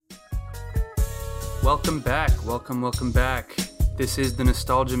Welcome back. This is the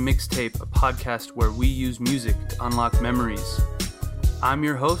Nostalgia Mixtape, a podcast where we use music to unlock memories. I'm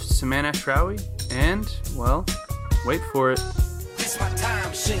your host, Saman Ashrawi, and, well, wait for it. This my time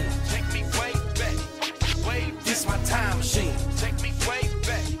machine. Take me way back. This my time machine. Take me way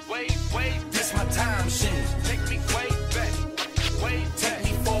back. This my time machine. Take me way back. Take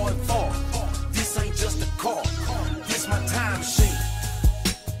me forward. This ain't just a car. This my time machine.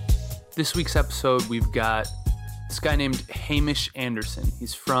 This week's episode, we've got this guy named Hamish Anderson.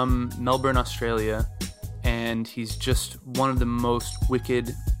 He's from Melbourne, Australia, and he's just one of the most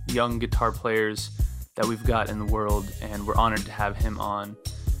wicked young guitar players that we've got in the world, and we're honored to have him on.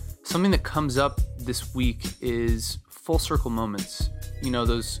 Something that comes up this week is full circle moments. You know,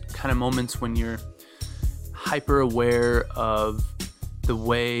 those kind of moments when you're hyper aware of the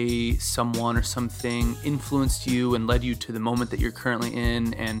way someone or something influenced you and led you to the moment that you're currently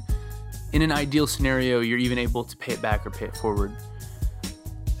in, and in an ideal scenario, you're even able to pay it back or pay it forward.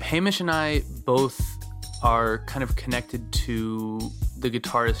 Hamish and I both are kind of connected to the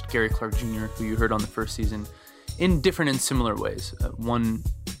guitarist Gary Clark Jr., who you heard on the first season, in different and similar ways. One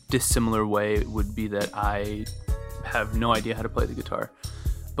dissimilar way would be that I have no idea how to play the guitar.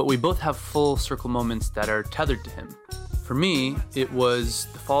 But we both have full circle moments that are tethered to him. For me, it was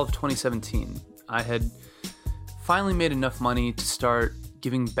the fall of 2017. I had finally made enough money to start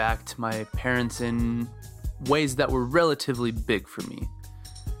giving back to my parents in ways that were relatively big for me.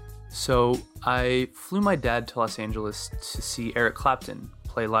 So I flew my dad to Los Angeles to see Eric Clapton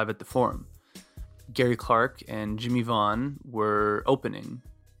play live at the Forum. Gary Clark and Jimmy Vaughn were opening.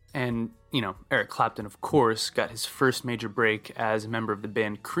 And, you know, Eric Clapton, of course, got his first major break as a member of the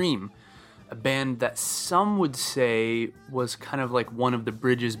band Cream, a band that some would say was kind of like one of the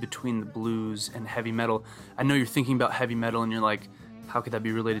bridges between the blues and heavy metal. I know you're thinking about heavy metal and you're like, how could that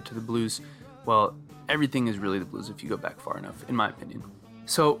be related to the blues? Well, everything is really the blues if you go back far enough, in my opinion.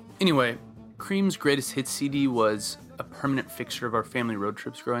 So anyway, Cream's Greatest Hits CD was a permanent fixture of our family road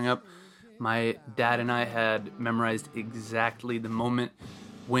trips growing up. My dad and I had memorized exactly the moment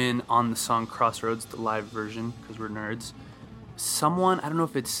when on the song Crossroads, the live version, because we're nerds, someone, I don't know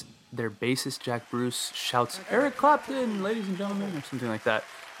if it's their bassist Jack Bruce, shouts, "Eric Clapton, ladies and gentlemen," or something like that,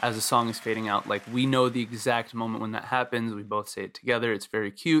 as the song is fading out. Like, we know the exact moment when that happens. We both say it together. It's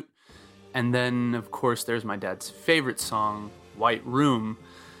very cute. And then, of course, there's my dad's favorite song, White Room,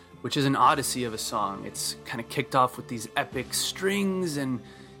 which is an odyssey of a song. It's kind of kicked off with these epic strings, and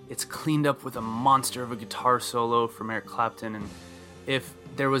it's cleaned up with a monster of a guitar solo from Eric Clapton. And if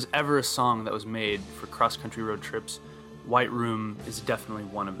there was ever a song that was made for cross-country road trips, White Room is definitely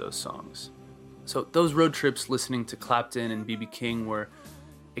one of those songs. So those road trips listening to Clapton and B.B. King were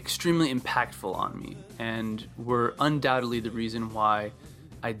extremely impactful on me, and were undoubtedly the reason why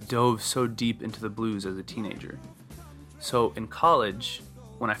I dove so deep into the blues as a teenager. So in college,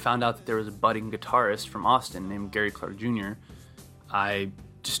 when I found out that there was a budding guitarist from Austin named Gary Clark Jr., I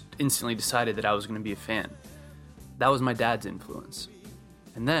just instantly decided that I was going to be a fan. That was my dad's influence.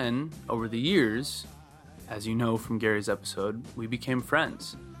 And then, over the years, as you know from Gary's episode, we became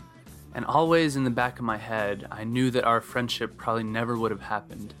friends. And always in the back of my head, I knew that our friendship probably never would have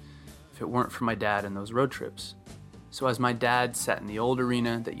happened if it weren't for my dad and those road trips. So as my dad sat in the old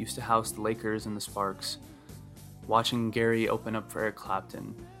arena that used to house the Lakers and the Sparks, watching Gary open up for Eric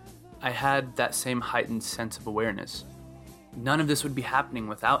Clapton, I had that same heightened sense of awareness. None of this would be happening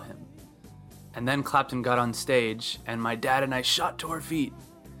without him. And then Clapton got on stage, and my dad and I shot to our feet.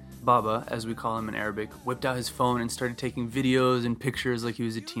 Baba, as we call him in Arabic, whipped out his phone and started taking videos and pictures like he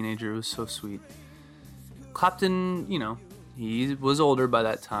was a teenager. It was so sweet. Clapton, you know, he was older by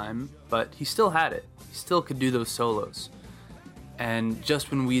that time, but he still had it. He still could do those solos. And just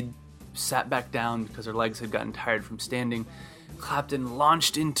when we'd sat back down because our legs had gotten tired from standing, Clapton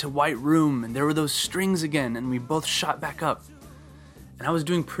launched into White Room, and there were those strings again, and we both shot back up. And I was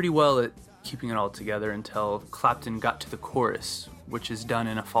doing pretty well at keeping it all together until Clapton got to the chorus, which is done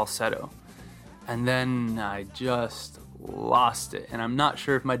in a falsetto. And then I just lost it. And I'm not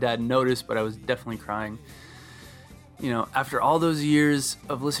sure if my dad noticed, but I was definitely crying. You know, after all those years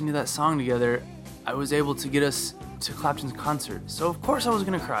of listening to that song together, I was able to get us to Clapton's concert. So of course I was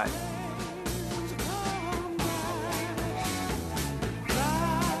gonna cry.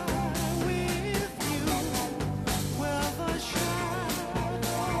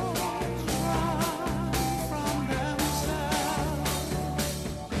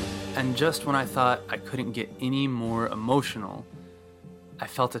 And just when I thought I couldn't get any more emotional, I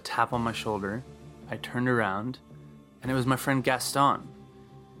felt a tap on my shoulder. I turned around, and it was my friend Gaston,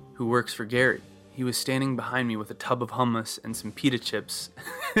 who works for Gary. He was standing behind me with a tub of hummus and some pita chips.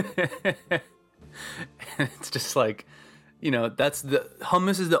 It's just like,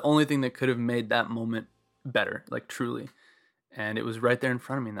 hummus is the only thing that could have made that moment better, like truly. And it was right there in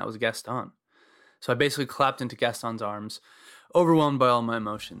front of me, and that was Gaston. So I basically clapped into Gaston's arms, overwhelmed by all my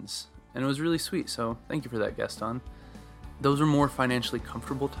emotions. And it was really sweet, so thank you for that, Gaston. Those were more financially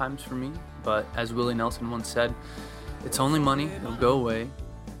comfortable times for me, but as Willie Nelson once said, it's only money, it'll go away.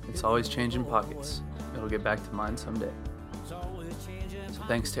 It's always changing pockets. It'll get back to mine someday. So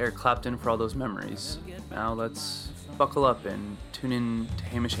thanks to Eric Clapton for all those memories. Now let's buckle up and tune in to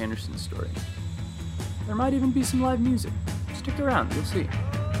Hamish Anderson's story. There might even be some live music. Stick around, you'll see.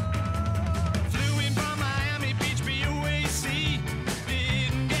 Flew in from Miami Beach, BUAC.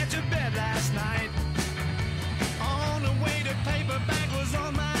 Didn't get to bed last night. On the way to paperback was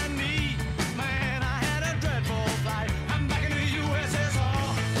on my knee. Man, I had a dreadful flight. I'm back in the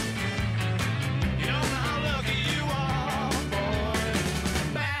USSR. You don't know how lucky you are,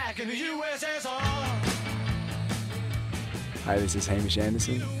 boy. Back in the USSR. Hi, this is Hamish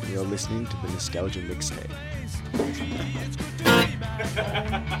Anderson. You're listening to the Nostalgia Mixtape.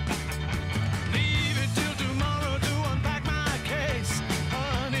 Leave it till tomorrow to unpack my case.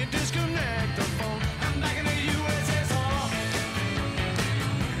 Honey, disconnect the phone. I'm back in the USSR.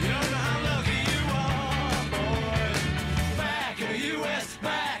 You don't know how lucky you are, boy. Back in the US,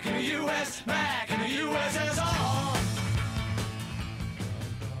 back in the US, back in the USSR.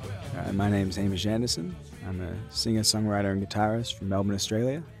 My name's Hamish Anderson. I'm a singer, songwriter, and guitarist from Melbourne,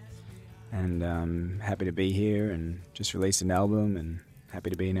 Australia. And I'm happy to be here and just released an album and happy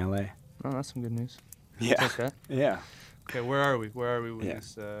to be in LA. Oh, that's some good news. Yeah. Okay. Yeah. Okay, where are we? Where are we with Yeah.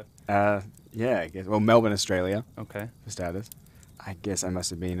 this? Yeah, I guess. Well, Melbourne, Australia, Okay. for starters. I guess I must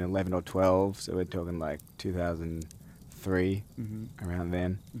have been 11 or 12, so we're talking like 2003, around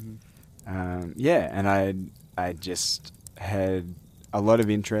then. Yeah, and I just had a lot of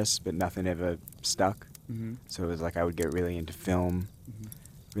interest, but nothing ever stuck. So it was like I would get really into film,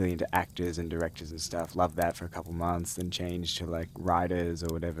 really into actors and directors and stuff. Loved that for a couple months, then changed to like writers or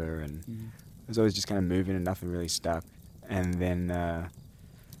whatever, and I was always just kind of moving and nothing really stuck. And then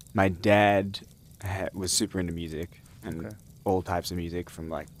my dad was super into music and Okay. all types of music, from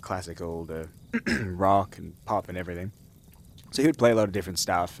like classical to rock and pop and everything. So he would play a lot of different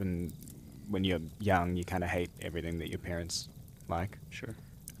stuff, and when you're young, you kind of hate everything that your parents like. Sure.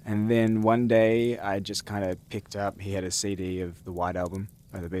 And then one day, I just kind of picked up, he had a CD of the White Album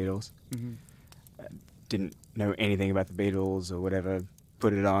by the Beatles. Didn't know anything about the Beatles or whatever,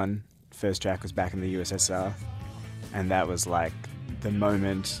 put it on. First track was Back in the USSR. And that was like the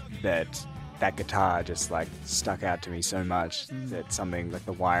moment that guitar just like stuck out to me so much that something like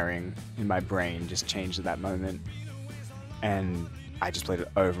the wiring in my brain just changed at that moment. And I just played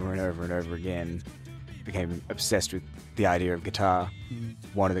it over and over and over again. Became obsessed with the idea of guitar,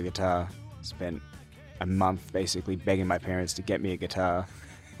 wanted a guitar, spent a month basically begging my parents to get me a guitar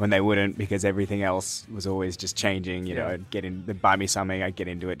when they wouldn't, because everything else was always just changing, you know. They'd buy me something, I'd get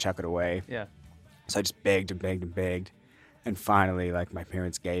into it, chuck it away. Yeah. So I just begged and begged and begged, and finally, like, my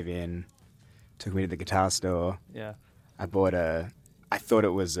parents gave in, took me to the guitar store. Yeah. I bought I thought it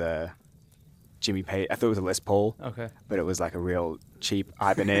was a Jimmy Page, I thought it was a Les Paul. Okay. But it was like a real cheap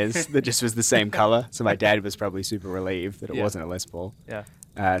Ibanez that just was the same color. So my dad was probably super relieved that it wasn't a Les Paul. Yeah.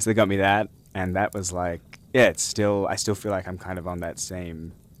 So they got me that, and that was like, I still feel like I'm kind of on that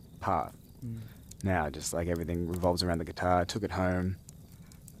same path now. Just like everything revolves around the guitar. Took it home,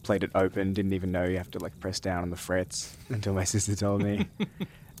 played it open, didn't even know you have to like press down on the frets until my sister told me.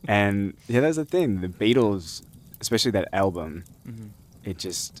 And yeah, that's the thing. The Beatles, especially that album,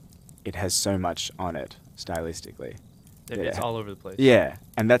 it has so much on it stylistically. It's all over the place. Yeah,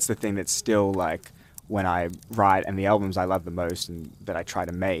 and that's the thing that's still like, when I write, and the albums I love the most and that I try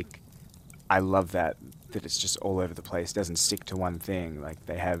to make, I love that it's just all over the place. It doesn't stick to one thing. Like,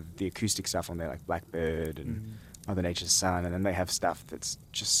 they have the acoustic stuff on there, like Blackbird and Mother Nature's Son, and then they have stuff that's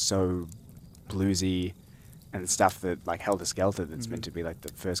just so bluesy, and stuff that, like Helter Skelter, that's meant to be like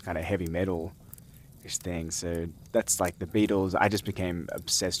the first kind of heavy metal-ish thing. So that's like the Beatles. I just became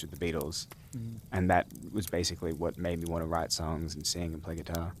obsessed with the Beatles, and that was basically what made me want to write songs and sing and play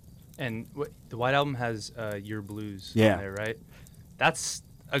guitar. And the White Album has Your Blues Yeah. on there, right? That's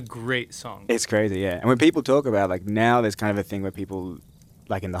a great song. It's crazy, yeah. And when people talk about, like, now there's kind of a thing where people,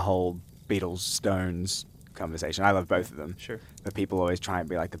 like, in the whole Beatles Stones conversation, I love both of them. Sure. But people always try and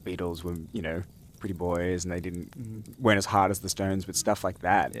be like, the Beatles were, you know, pretty boys, and they weren't as hard as the Stones, but stuff like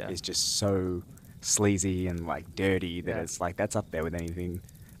that is just so sleazy and like dirty that it's like, that's up there with anything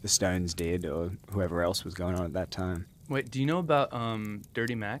the Stones did or whoever else was going on at that time. Wait, do you know about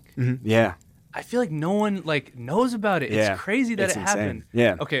Dirty Mac? Yeah. I feel like no one like knows about it. Yeah, It's crazy that it's it insane. happened.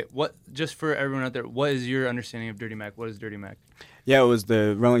 Yeah. Okay, what just for everyone out there, what is your understanding of Dirty Mac? What is Dirty Mac? Yeah, it was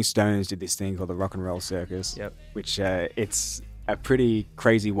the Rolling Stones did this thing called the Rock and Roll Circus. Yep. Which it's a pretty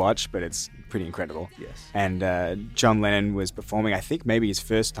crazy watch, but it's pretty incredible. Yes. And John Lennon was performing, I think maybe his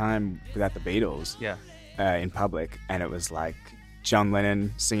first time without the Beatles. Yeah. In public, and it was like John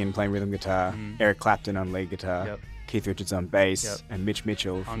Lennon singing, playing rhythm guitar, Eric Clapton on lead guitar, Yep. Keith Richards on bass, Yep. and Mitch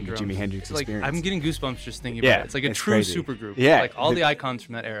Mitchell On from the drums. Jimi Hendrix It's like Experience. I'm getting goosebumps just thinking Yeah, about it. It's like a it's true crazy. supergroup. Yeah, Like all the icons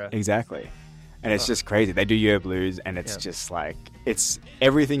from that era. Exactly. And it's just crazy. They do Your Blues, and it's just like, it's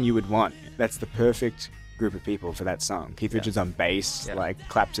everything you would want. That's the perfect group of people for that song. Keith Richards on bass, like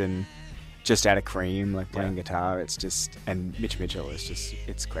Clapton just out of Cream, like playing guitar. It's just, and Mitch Mitchell is just,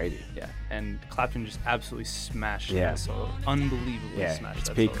 it's crazy. Yeah, and Clapton just absolutely smashed Yeah. that solo. Unbelievably Yeah, smashed it's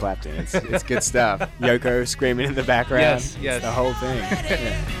that peak solo. Clapton. It's good stuff. Yoko screaming in the background. Yes, yes. It's the whole thing.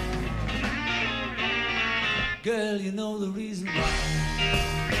 Yeah. Girl, you know the reason why.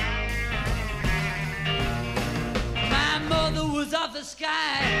 My mother was of the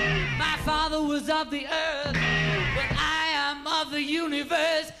sky, my father was of the earth, but I am of the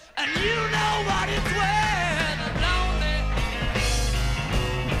universe, and you know what it's worth. I'm lonely,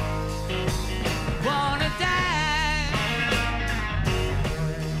 wanna die.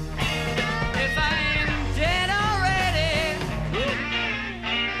 If I ain't dead already,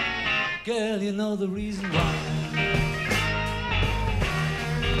 girl, you know the reason why.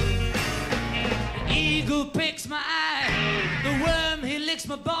 The eagle picks my eye, the worm he licks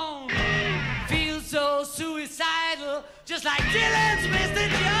my bone. Feels so suicidal, just like Dylan's Mr.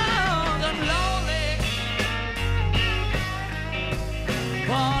 Jones. I'm lonely,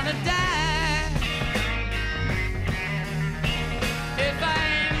 wanna die. If I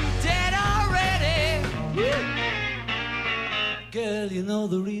ain't dead already, girl, you know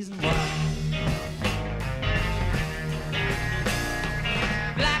the reason why.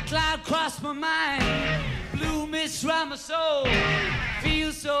 Black cloud crossed my mind, blue mist round my soul.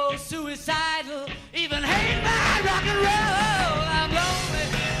 Feel so suicidal, even hate my rock and roll. I'm lonely,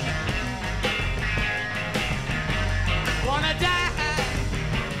 wanna die.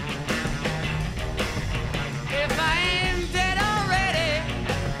 If I ain't dead already,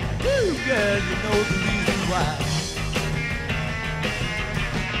 woo, girl, you know the reason why.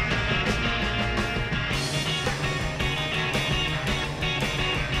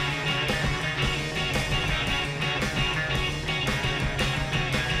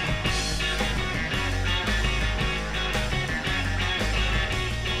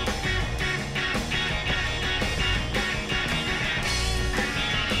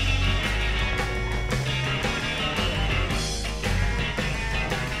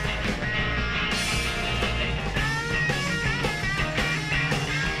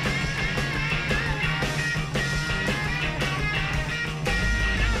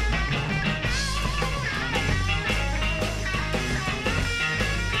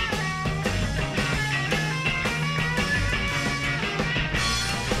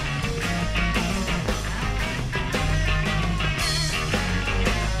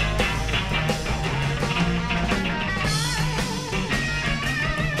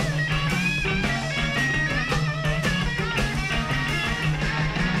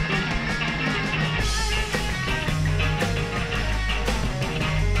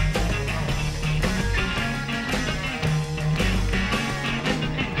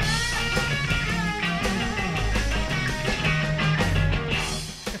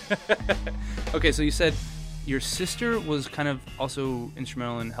 Okay, so you said your sister was kind of also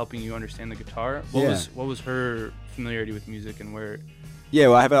instrumental in helping you understand the guitar. What was her familiarity with music and where? Yeah,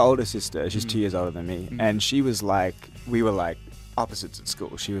 well, I have an older sister. She's 2 years older than me. And she was like, we were like opposites at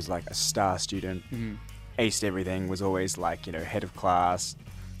school. She was like a star student, aced everything, was always like, you know, head of class,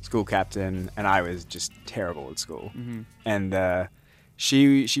 school captain, and I was just terrible at school. And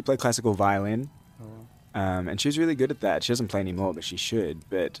she played classical violin, and she was really good at that. She doesn't play anymore, but she should.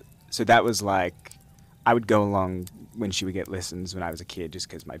 But so that was like, I would go along when she would get lessons when I was a kid, just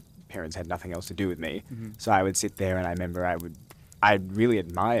because my parents had nothing else to do with me. So I would sit there, and I remember I really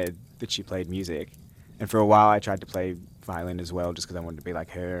admired that she played music. And for a while, I tried to play violin as well, just because I wanted to be like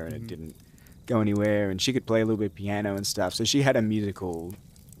her, and it didn't go anywhere. And she could play a little bit of piano and stuff, so she had a musical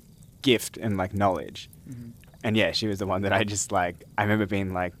gift and like knowledge. And yeah, she was the one that I just like. I remember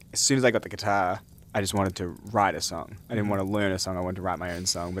being like, as soon as I got the guitar, I just wanted to write a song. I didn't want to learn a song. I wanted to write my own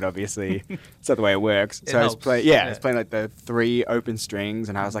song. But obviously, it's not the way it works. So I was playing, I was playing like the 3 open strings,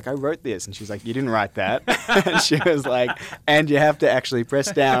 and I was like, I wrote this, and she's like, you didn't write that. And she was like, and you have to actually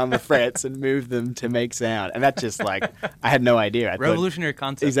press down on the frets and move them to make sound. And that just like, I had no idea. Revolutionary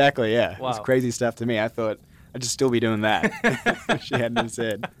concept. Exactly, yeah. Wow. It's crazy stuff to me. I thought I'd just still be doing that. If she hadn't have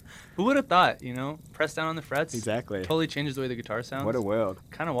said. Who would have thought, press down on the frets? Exactly. Totally changes the way the guitar sounds. What a world.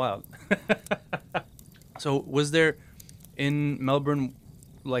 Kind of wild. So was there, in Melbourne,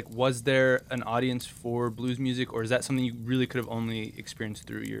 was there an audience for blues music, or is that something you really could have only experienced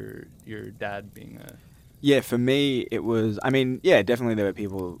through your dad being a... Yeah, for me, it was, definitely there were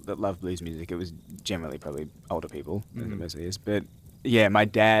people that loved blues music. It was generally probably older people, as it mostly is. But yeah, my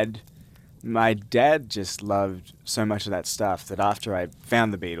dad just loved so much of that stuff that after I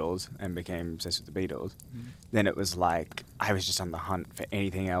found the Beatles and became obsessed with the Beatles, then it was like I was just on the hunt for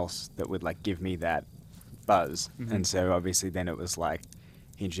anything else that would give me that buzz. And so obviously then it was like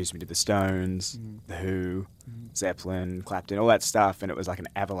he introduced me to the Stones, The Who, Zeppelin, Clapton, all that stuff, and it was like an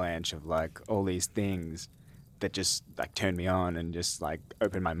avalanche of all these things that just turned me on and just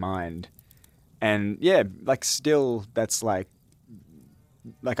opened my mind. And yeah, still that's I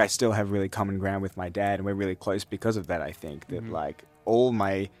still have really common ground with my dad, and we're really close because of that. I think that all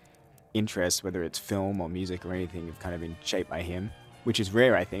my interests, whether it's film or music or anything, have kind of been shaped by him, which is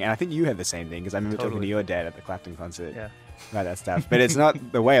rare, I think. And I think you had the same thing, because I remember talking to your dad at the Clapton concert about that stuff. But it's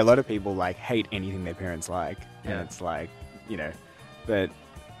not the way a lot of people hate anything their parents like. And it's but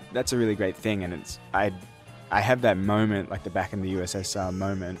that's a really great thing. And it's I have that moment, the back in the USSR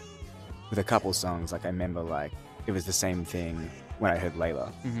moment, with a couple songs. I remember it was the same thing when I heard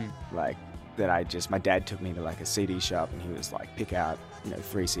Layla. That my dad took me to a CD shop, and he was pick out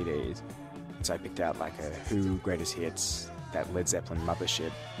 3 CDs. So I picked out a Who Greatest Hits, that Led Zeppelin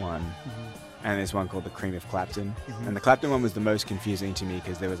Mothership one, and there's one called The Cream of Clapton. And the Clapton one was the most confusing to me,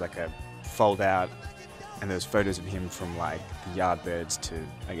 because there was a fold out, and there was photos of him from the Yardbirds to,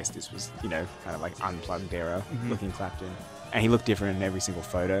 I guess this was kind of unplugged era looking Clapton. And he looked different in every single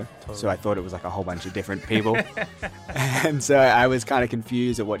photo. Totally. So I thought it was a whole bunch of different people. And so I was kind of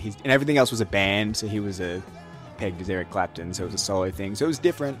confused at what he's... And everything else was a band, so he was pegged as Eric Clapton, so it was a solo thing. So it was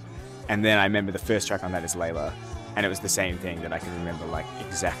different. And then I remember the first track on that is Layla. And it was the same thing, that I can remember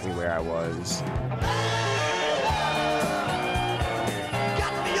exactly where I was.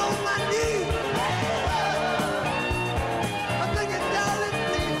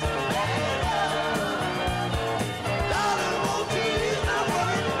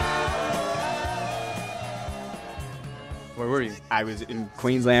 Where were you? I was in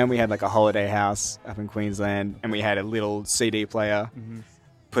Queensland. We had a holiday house up in Queensland, and we had a little CD player.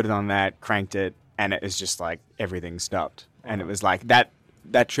 Put it on that, cranked it, and it was just everything stopped. And it was that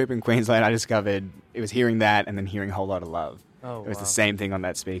trip in Queensland, I discovered it was hearing that and then hearing Whole Lot of Love. Oh, it was wow. the same thing on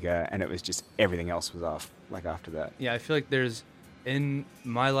that speaker, and it was just everything else was off after that. Yeah, I feel there's, in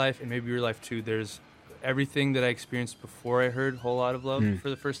my life and maybe your life too, there's everything that I experienced before I heard Whole Lot of Love for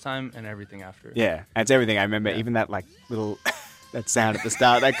the first time, and everything after. Yeah, it's everything. I remember even that little that sound at the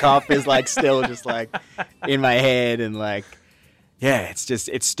start, that cough is still just in my head, and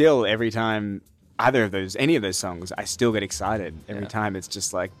it's still every time any of those songs, I still get excited every time. It's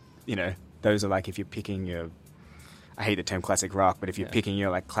just those are if you're picking your, I hate the term classic rock, but if you're picking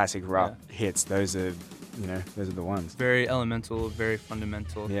your classic rock hits, those are those are the ones. Very elemental, very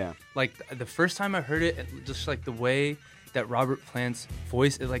fundamental. Yeah. The first time I heard it, just the way that Robert Plant's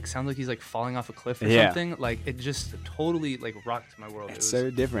voice, it sounds like he's falling off a cliff or something. It just totally rocked my world. It's it was so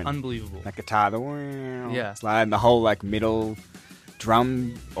different. Unbelievable. That guitar, the slide, and the whole middle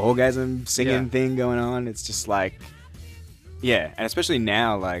drum orgasm singing thing going on. It's just and especially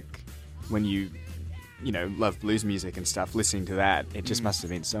now, when you love blues music and stuff, listening to that, it just must have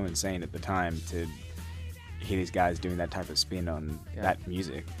been so insane at the time to hear these guys doing that type of spin on that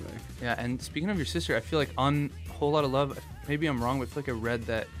music. Yeah, and speaking of your sister, I feel on Whole Lot of Love, maybe I'm wrong, but I feel I read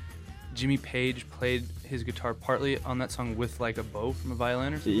that Jimmy Page played his guitar partly on that song with a bow from a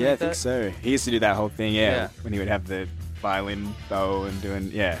violin or something Yeah, like that. I think so. He used to do that whole thing, when he would have the violin bow and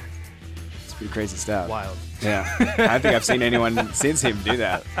doing, it's pretty crazy stuff. Wild. Yeah. I don't think I've seen anyone since him do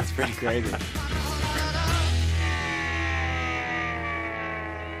that. It's pretty crazy.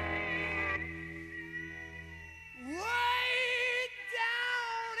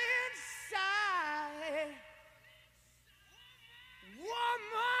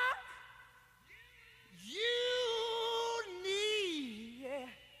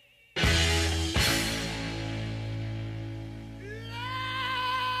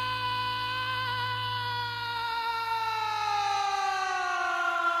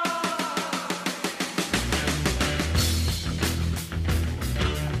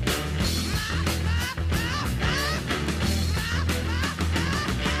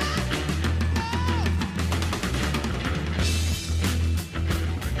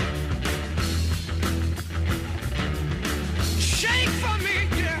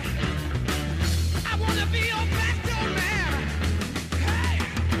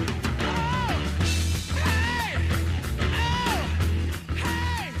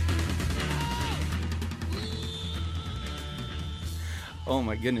 Oh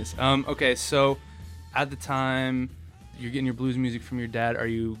my goodness. Okay, so at the time you're getting your blues music from your dad. Are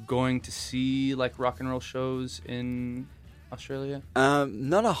you going to see like rock and roll shows in Australia?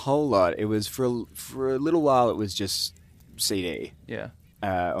 Not a whole lot. It was for a little while. It was just CD, Yeah.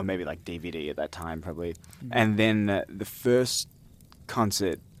 or maybe like DVD at that time, probably. And then the first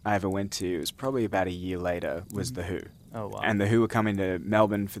concert I ever went to, it was probably about a year later, was The Who. Oh wow. And The Who were coming to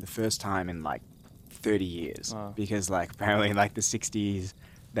Melbourne for the first time in like 30 years. Wow. Because like apparently in like the 60s,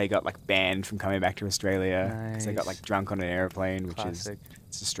 they got like banned from coming back to Australia. Nice. So they got like drunk on an airplane, which Classic.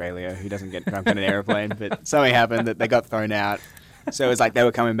 it's Australia. Who doesn't get drunk on an airplane? But something happened that they got thrown out. So it was like they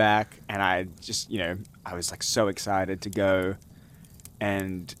were coming back, and I just, I was like so excited to go.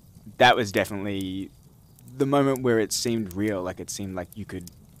 And that was definitely the moment where it seemed real. Like it seemed like you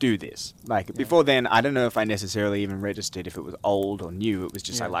could do this. Like before then, I don't know if I necessarily even registered if it was old or new. It was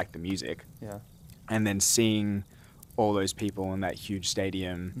just I liked the music. Yeah. And then seeing all those people in that huge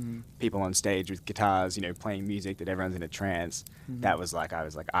stadium, people on stage with guitars, playing music that everyone's in a trance, that was like, I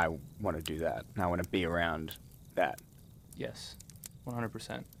was like, I want to do that. And I want to be around that. Yes,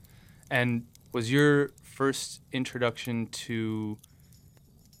 100%. And was your first introduction to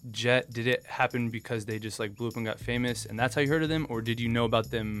Jet, did it happen because they just like blew up and got famous and that's how you heard of them, or did you know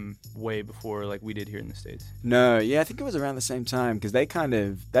about them way before like we did here in the States? No, yeah, I think it was around the same time because they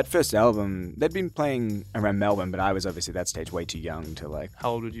that first album, they'd been playing around Melbourne, but I was obviously at that stage way too young to like...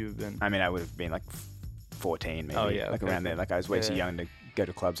 How old would you have been? I mean, I would have been like 14 maybe. Oh, yeah, like okay. around there. Like I was way too young to go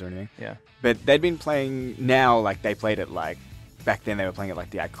to clubs or anything. Yeah. But they'd been playing now, like they played at like... Back then they were playing at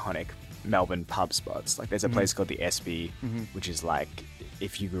like the iconic Melbourne pub spots. Like there's a place called the SB, which is like...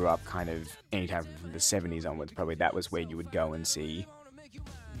 If you grew up kind of anytime from the 70s onwards, probably that was where you would go and see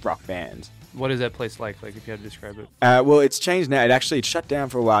rock bands. What is that place like if you had to describe it? Well, it's changed now. It's shut down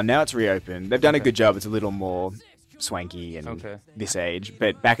for a while. Now it's reopened. They've done a good job. It's a little more swanky and this age.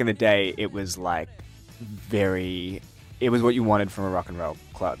 But back in the day, it was like it was what you wanted from a rock and roll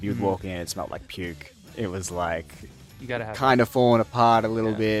club. You would walk in, it smelled like puke. It was like you gotta have kind of fallen apart a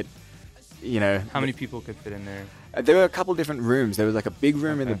little bit. How many people could fit in there? There were a couple different rooms. There was like a big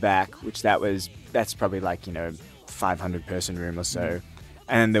room in the back, which that's probably like 500 person room or so,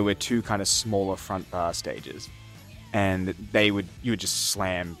 and then there were two kind of smaller front bar stages, and you would just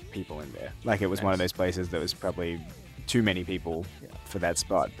slam people in there. Like it was one of those places that was probably too many people for that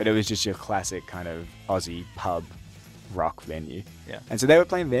spot, but it was just your classic kind of Aussie pub rock venue. Yeah. And so they were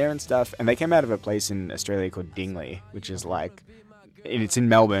playing there and stuff, and they came out of a place in Australia called Dingley, which is like... It's in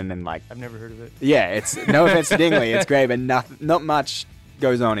Melbourne and like... I've never heard of it. Yeah, it's no offense to Dingley, it's great, but not much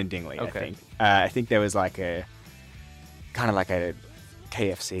goes on in Dingley, Okay. I think. I think there was like a... Kind of like a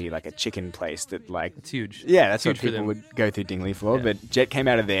KFC, like a chicken place that like... It's huge. Yeah, that's Huge what for people them. would go through Dingley for, Yeah. but Jet came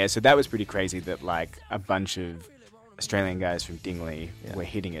out of there, so that was pretty crazy that like a bunch of Australian guys from Dingley were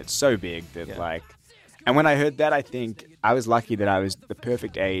hitting it so big that like... And when I heard that, I think I was lucky that I was the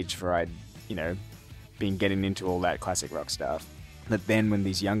perfect age for I'd, been getting into all that classic rock stuff. But then when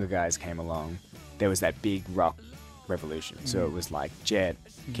these younger guys came along, there was that big rock revolution. So it was like Jet,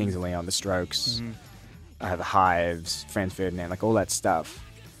 Kings of Leon, The Strokes, The Hives, Franz Ferdinand, like all that stuff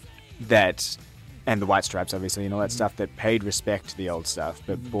and the White Stripes obviously, and all that stuff that paid respect to the old stuff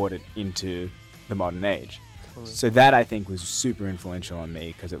but brought it into the modern age. Totally. So that I think was super influential on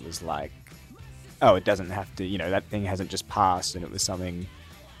me because it was like, oh, it doesn't have to, that thing hasn't just passed and it was something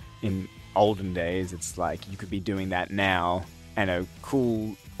in olden days. It's like you could be doing that now and a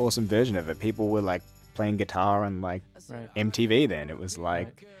cool, awesome version of it. People were like playing guitar on like MTV then. It was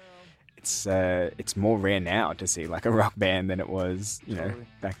like, it's more rare now to see like a rock band than it was,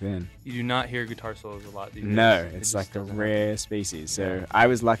 back then. You do not hear guitar solos a lot these days. No, it's like a rare species. So I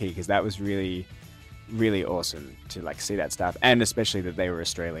was lucky because that was really, really awesome to like see that stuff. And especially that they were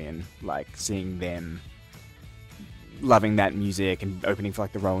Australian, like seeing them loving that music and opening for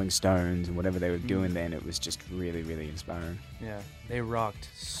like the Rolling Stones and whatever they were doing then, it was just really, really inspiring. Yeah, they rocked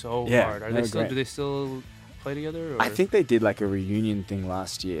so hard. Are they still? Do they still play together? Or? I think they did like a reunion thing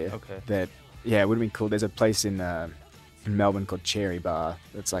last year. Okay. That it would have been cool. There's a place in Melbourne called Cherry Bar.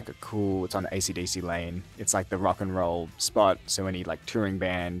 It's like it's on AC/DC Lane. It's like the rock and roll spot. So any like touring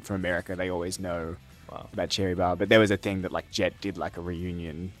band from America, they always know about Cherry Bar. But there was a thing that like Jet did like a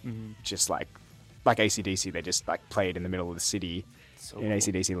reunion, just like AC/DC, they just like played in the middle of the city in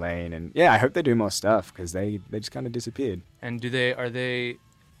AC/DC Lane, and I hope they do more stuff because they just kind of disappeared. And are they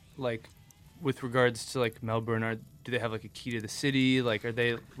like, with regards to like Melbourne, do they have like a key to the city? Like, are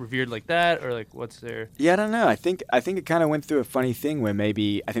they revered like that, or like what's their? Yeah, I don't know. I think it kind of went through a funny thing where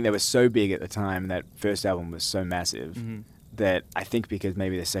maybe I think they were so big at the time, that first album was so massive that I think because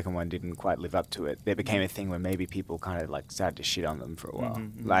maybe the second one didn't quite live up to it, there became a thing where maybe people kind of like started to shit on them for a while.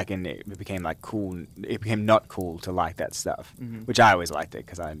 Like, and it became like cool. It became not cool to like that stuff, which I always liked it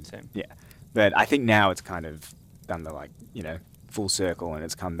because I'm Same. yeah. But I think now it's kind of done the like full circle and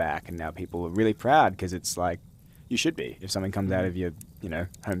it's come back, and now people are really proud because it's like you should be if something comes out of your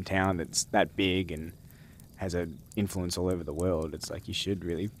hometown that's that big and has an influence all over the world. It's like you should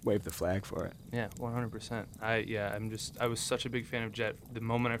really wave the flag for it. Yeah, 100%. I was such a big fan of Jet the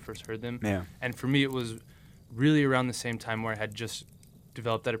moment I first heard them. Yeah. And for me, it was really around the same time where I had just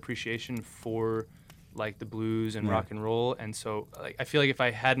developed that appreciation for like the blues and rock and roll. And so like I feel like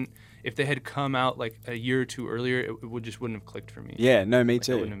if they had come out like a year or two earlier, it wouldn't have clicked for me. Yeah, no, me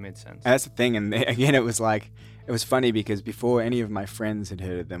too. It wouldn't have made sense. And that's the thing. And again, it was funny because before any of my friends had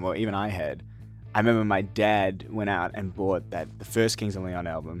heard of them, or even I had, I remember my dad went out and bought the first Kings of Leon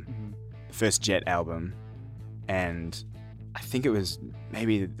album, the first Jet album, and I think it was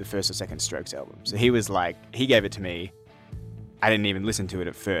maybe the first or second Strokes album. So he gave it to me. I didn't even listen to it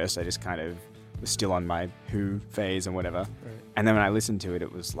at first. I just kind of was still on my Who phase and whatever. Right. And then when I listened to it,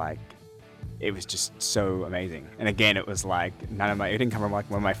 it was just so amazing. And again, it was like it didn't come from like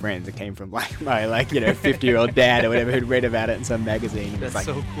one of my friends. It came from like my 50-year-old dad or whatever who'd read about it in some magazine. That's like,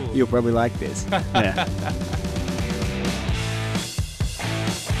 so cool. You'll probably like this. Yeah.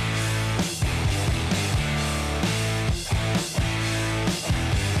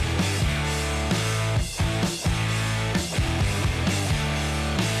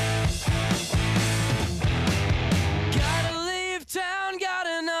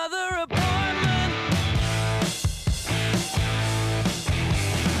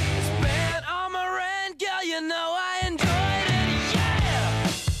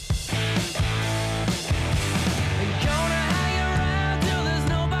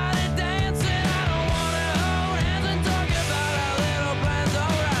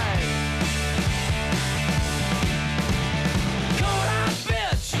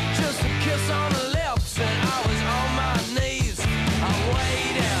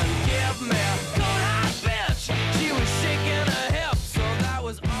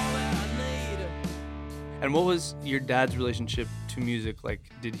 And what was your dad's relationship to music? Like,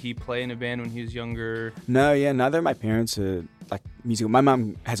 did he play in a band when he was younger? No, yeah, neither of my parents are like musical. My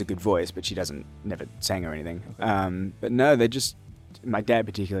mum has a good voice, but she never sang or anything. Okay. But no, my dad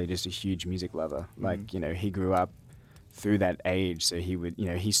particularly just a huge music lover. Like, he grew up through that age, so he would,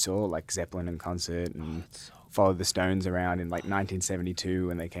 he saw like Zeppelin in concert and followed the Stones around in like 1972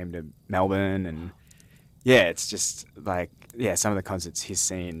 when they came to Melbourne. And yeah, it's just like, some of the concerts he's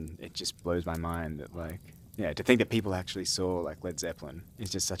seen, it just blows my mind that to think that people actually saw like Led Zeppelin is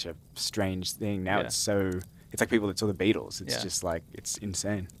just such a strange thing. Now it's like people that saw the Beatles. It's just like, it's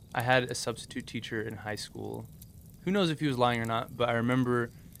insane. I had a substitute teacher in high school. Who knows if he was lying or not, but I remember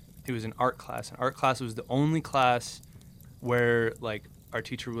it was an art class. And art class was the only class where like our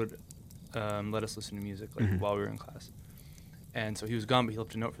teacher would let us listen to music while we were in class. And so he was gone, but he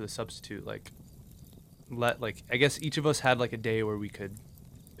left a note for the substitute, I guess each of us had like a day where we could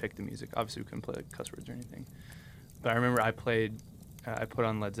pick the music. Obviously we couldn't play like cuss words or anything. But I remember I put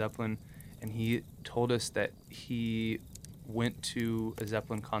on Led Zeppelin, and he told us that he went to a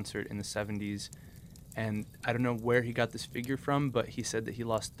Zeppelin concert in the 70s, and I don't know where he got this figure from, but he said that he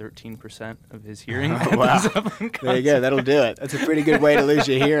lost 13% of his hearing at the Zeppelin concert. There you go, that'll do it. That's a pretty good way to lose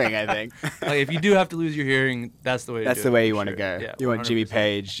your hearing, I think. Like, if you do have to lose your hearing, that's the way to do it. That's the way you want to go. Yeah, you want 100%. Jimmy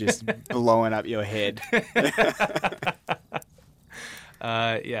Page just blowing up your head.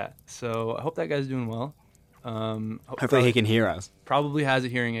 So I hope that guy's doing well. Hopefully he can hear us. Probably has a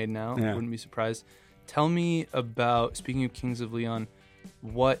hearing aid now. Yeah. Wouldn't be surprised. Tell me about, speaking of Kings of Leon,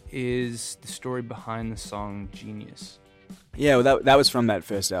 what is the story behind the song Genius? Yeah, well, that was from that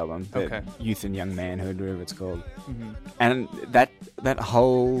first album, Youth and Young Manhood, whatever it's called. Mm-hmm. And that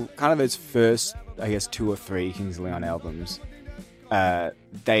whole, kind of those first, I guess, 2 or 3 Kings of Leon albums,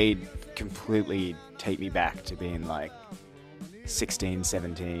 they completely take me back to being like 16,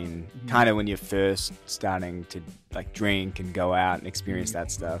 17, kind of when you're first starting to like drink and go out and experience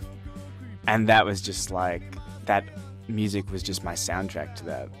that stuff. And that was just like, that music was just my soundtrack to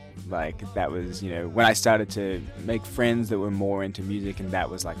that. Like, that was, when I started to make friends that were more into music, and that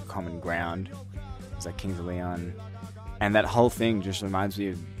was like a common ground. It was like Kings of Leon. And that whole thing just reminds me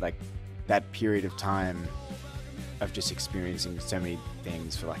of like that period of time of just experiencing so many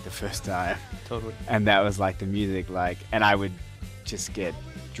things for like the first time. Totally. And that was like the music, like, and I would just get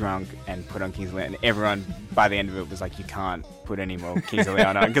drunk and put on Kings of Leon. And everyone, by the end of it, was like, you can't put any more Kings of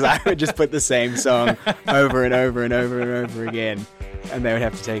Leon on, because I would just put the same song over and over and over and over again, and they would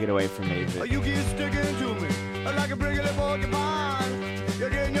have to take it away from me. But You keep sticking to me like a prickly porcupine. You're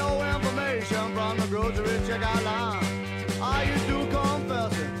getting your information from the grocery checkout line. Are you still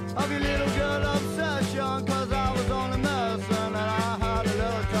confessing of your little girl obsession? 'Cause I was only messing and I had a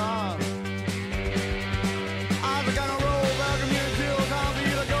little time. I was gonna roll back and you till time for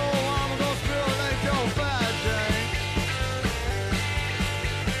you to go. I'm gonna spill like your fat drink.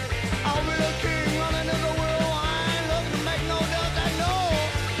 I'll be the king running in the world. I ain't looking to make no doubt that no.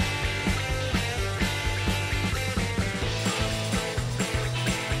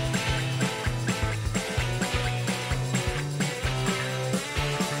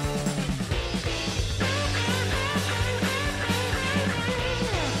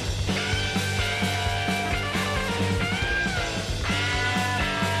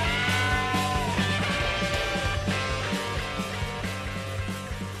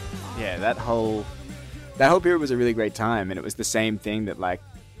 yeah, that whole period was a really great time, and it was the same thing that, like,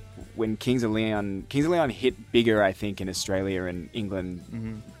 when Kings of Leon hit bigger, I think, in Australia and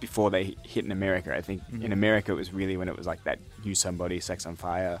England before they hit in America. I think in America it was really when it was like that You Somebody, Sex on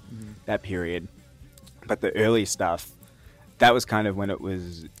Fire, that period. But the early stuff, that was kind of when it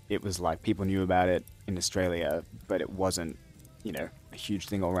was like people knew about it in Australia, but it wasn't, a huge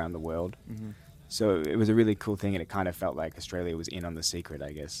thing all around the world. So it was a really cool thing, and it kind of felt like Australia was in on the secret,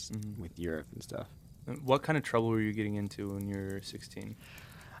 I guess, with Europe and stuff. What kind of trouble were you getting into when you were 16?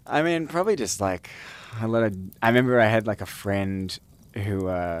 I mean, probably just like a lot of. I remember I had like a friend who,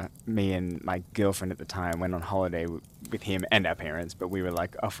 me and my girlfriend at the time went on holiday with him and our parents, but we were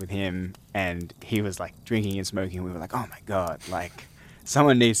like off with him, and he was like drinking and smoking. And we were like, oh my God, like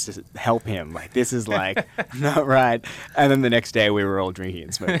someone needs to help him. Like, this is like not right. And then the next day we were all drinking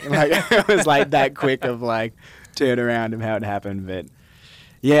and smoking. Like, it was like that quick of like turn around of how it happened. But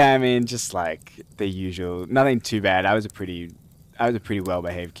yeah, I mean, just like the usual, nothing too bad. I was a pretty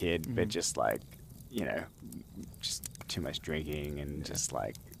well-behaved kid, but just like, just too much drinking and just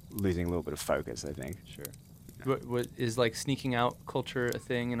like losing a little bit of focus, I think. Sure. What is like sneaking out culture a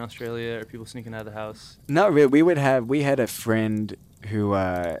thing in Australia? Are people sneaking out of the house? Not really. We had a friend who,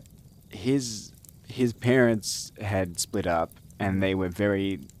 his parents had split up and they were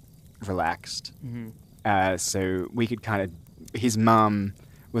very relaxed. So we could kind of, his mum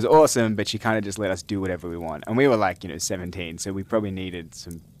was awesome, but she kind of just let us do whatever we want. And we were like, 17, so we probably needed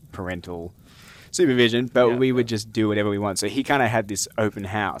some parental supervision, but we would just do whatever we want. So he kind of had this open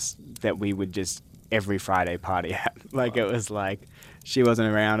house that we would just every Friday party at. Like, it was like she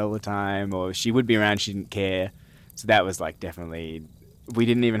wasn't around all the time, or she would be around, she didn't care. So that was like definitely, we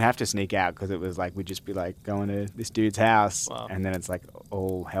didn't even have to sneak out, because it was like we'd just be like going to this dude's house, and then it's like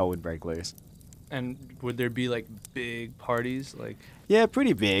all hell would break loose. And would there be like big parties? Like, yeah,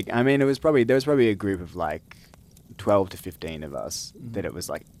 pretty big. I mean, there was probably a group of like 12 to 15 of us that it was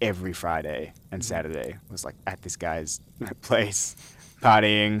like every Friday and Saturday was like at this guy's place,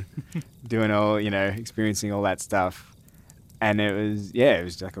 partying, doing all, experiencing all that stuff. And it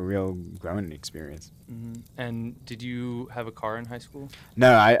was like a real growing experience. And did you have a car in high school?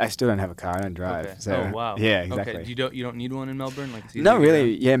 No, I still don't have a car. I don't drive. Okay. So, oh, wow. Yeah, exactly. Okay. You don't need one in Melbourne? Like, it's easy no, to get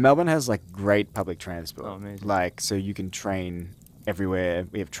really. around? Yeah, Melbourne has like great public transport. Oh, amazing. Like, so you can train everywhere.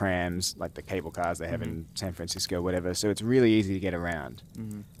 We have trams, like the cable cars they have in San Francisco, whatever. So it's really easy to get around.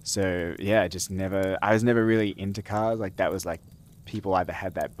 So yeah, I was never really into cars. Like, that was like people either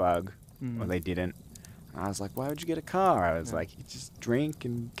had that bug or they didn't. And I was like, why would you get a car? I was like, you just drink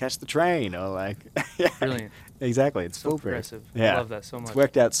and catch the train, or like, Brilliant. Exactly, it's So foolproof. progressive. Yeah, I love that so much. It's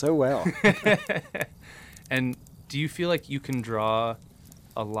worked out so well. And do you feel like you can draw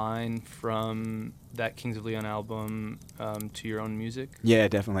a line from that Kings of Leon album to your own music? Yeah,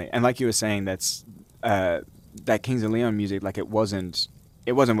 definitely. And like you were saying, that's that Kings of Leon music. Like, it wasn't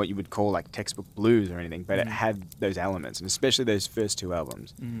what you would call like textbook blues or anything, but it had those elements, and especially those first two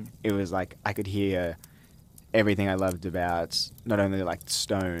albums. It was like I could hear everything I loved about not only like the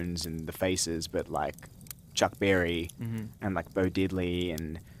Stones and the Faces, but like Chuck Berry and like Bo Diddley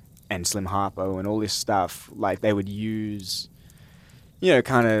and Slim Harpo and all this stuff. Like, they would use,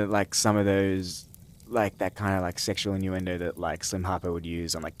 kind of like some of those, like that kind of like sexual innuendo that like Slim Harpo would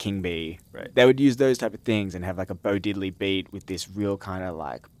use on like King Bee. Right. They would use those type of things and have like a Bo Diddley beat with this real kind of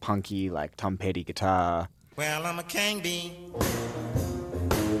like punky, like Tom Petty guitar. Well, I'm a king bee,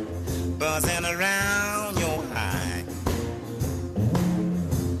 buzzing around your hide.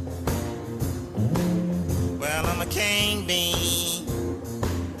 Well, I'm a king bee,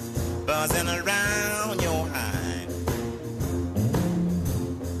 buzzing around your hide.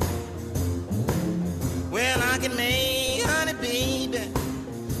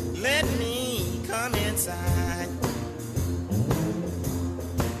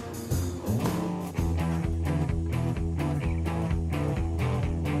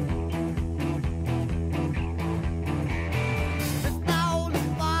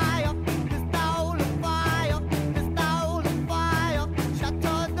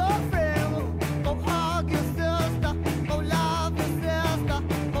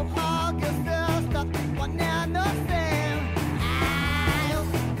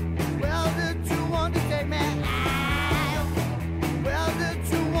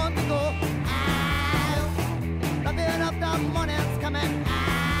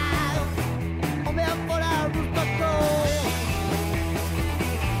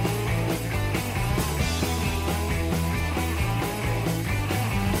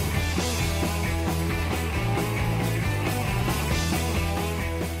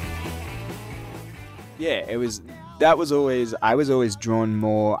 Yeah, I was always drawn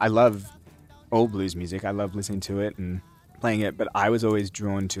more. I love all blues music. I love listening to it and playing it, but I was always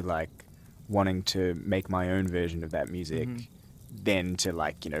drawn to like wanting to make my own version of that music, than to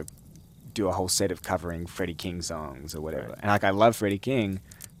like, do a whole set of covering Freddie King songs or whatever. Right. And like I love Freddie King,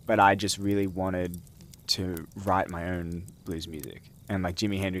 but I just really wanted to write my own blues music. And like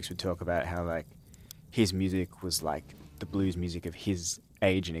Jimi Hendrix would talk about how like his music was like the blues music of his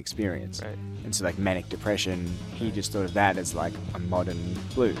age and experience. Right. And so like Manic Depression, he just thought of that as like a modern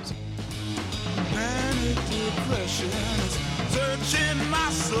blues. Manic depression is searching my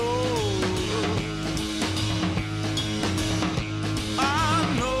soul.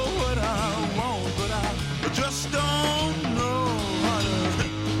 I know what I want, but I just don't know how to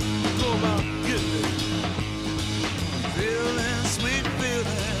go about getting it. Feeling, sweet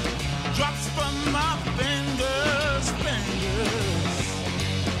feeling, drops from my fingers.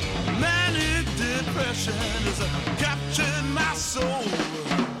 Manic depression has captured my soul.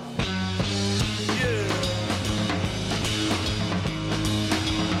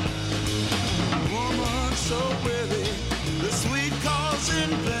 So pretty, the sweet cause in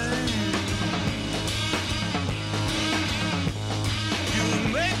vain. You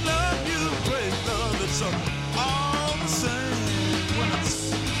make love, you break love, it's all the same when it's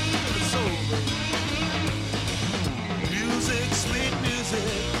over. Music, sweet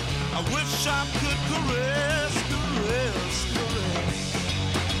music, I wish I could caress.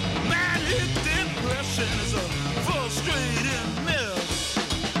 Manic depression is a frustrating mess.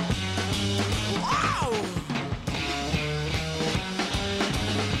 Wow!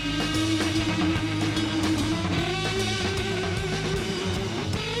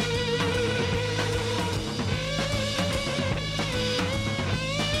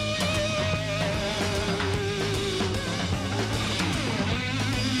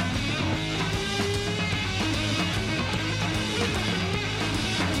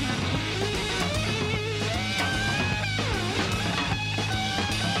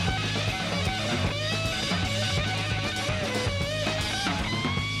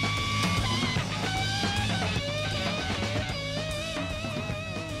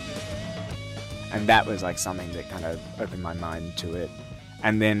 And that was like something that kind of opened my mind to it.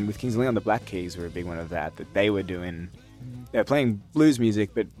 And then with Kings of Leon, the Black Keys were a big one of that they were doing. They were playing blues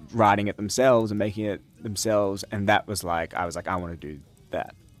music, but writing it themselves and making it themselves. And that was like, I was like, I want to do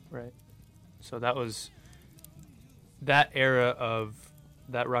that. Right. So that was that era of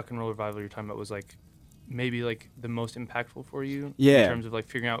that rock and roll revival you're talking about was like maybe like the most impactful for you. Yeah. In terms of like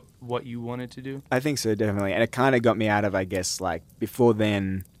figuring out what you wanted to do. I think so, definitely. And it kind of got me out of, I guess, like before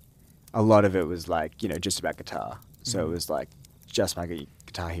then, a lot of it was like, just about guitar. So it was like just my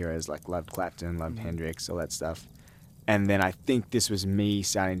guitar heroes, like loved Clapton, loved Hendrix, all that stuff. And then I think this was me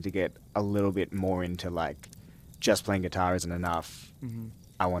starting to get a little bit more into like just playing guitar isn't enough.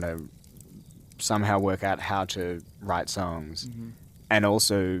 I want to somehow work out how to write songs and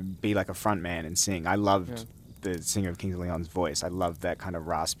also be like a front man and sing. I loved the singer of Kings of Leon's voice. I loved that kind of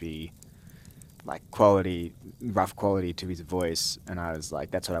raspy, like rough quality to his voice, and I was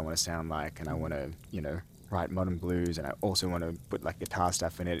like, that's what I want to sound like, and I want to, write modern blues, and I also want to put like guitar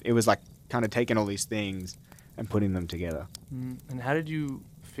stuff in it. It was like kind of taking all these things and putting them together. And how did you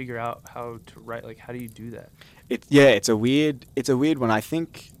figure out how to write? Like, how do you do that? It's a weird one. I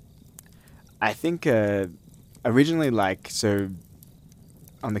think originally, like, so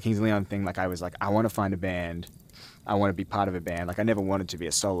on the Kings of Leon thing, like I was like, I want to find a band. I want to be part of a band. Like, I never wanted to be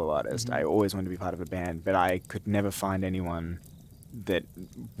a solo artist. I always wanted to be part of a band, but I could never find anyone that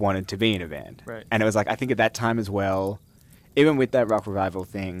wanted to be in a band. Right. And it was like, I think at that time as well, even with that rock revival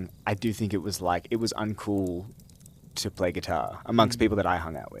thing, I do think it was like, it was uncool to play guitar amongst people that I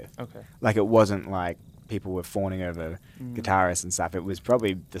hung out with. Okay. Like, it wasn't like people were fawning over guitarists and stuff. It was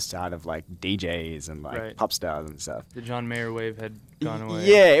probably the start of like DJs and like pop stars and stuff. The John Mayer wave had gone away.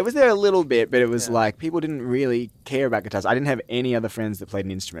 Yeah, it was there a little bit, but it was like people didn't really care about guitars. I didn't have any other friends that played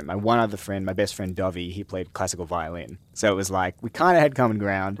an instrument. My one other friend, my best friend Dovey, he played classical violin. So it was like we kind of had common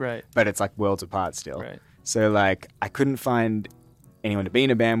ground, but it's like worlds apart still. Right. So like I couldn't find anyone to be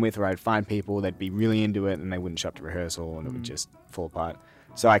in a band with, or I'd find people that'd be really into it and they wouldn't show up to rehearsal and it would just fall apart.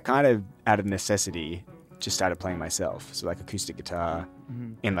 So I kind of, out of necessity, just started playing myself. So like acoustic guitar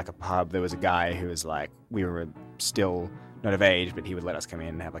in like a pub. There was a guy who was like, we were still not of age, but he would let us come in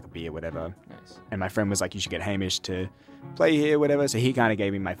and have like a beer, whatever. Nice. And my friend was like, you should get Hamish to play here, whatever. So he kind of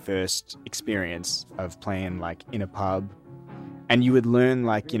gave me my first experience of playing like in a pub. And you would learn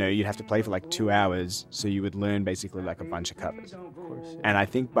like, you'd have to play for like 2 hours. So you would learn basically like a bunch of covers. Of course. Yeah. And I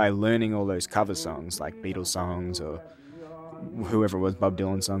think by learning all those cover songs, like Beatles songs or whoever it was, Bob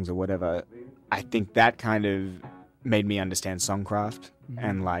Dylan songs or whatever, I think that kind of made me understand songcraft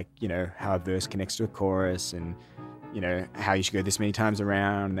and like, how a verse connects to a chorus and, how you should go this many times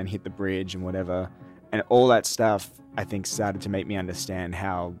around and then hit the bridge and whatever. And all that stuff, I think, started to make me understand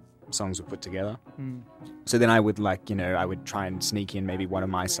how songs were put together. So then I would I would try and sneak in maybe one of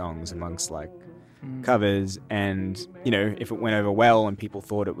my songs amongst like covers, and if it went over well and people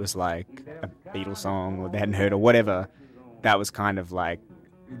thought it was like a Beatles song or they hadn't heard or whatever, that was kind of like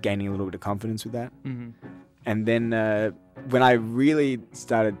gaining a little bit of confidence with that. And then when I really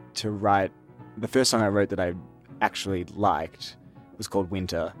started to write, the first song I wrote that I actually liked was called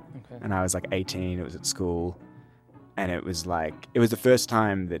Winter. And I was like 18, it was at school, and it was the first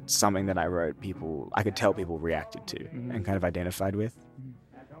time that something that I wrote I could tell people reacted to and kind of identified with.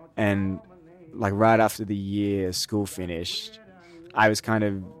 And like right after the year school finished, I was kind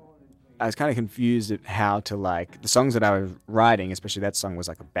of confused at how to like the songs that I was writing, especially that song was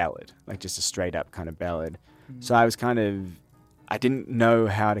like a ballad, like just a straight up kind of ballad. So I didn't know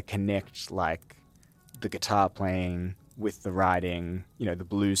how to connect like the guitar playing with the writing, the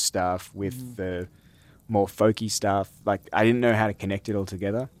blues stuff with the more folky stuff. Like I didn't know how to connect it all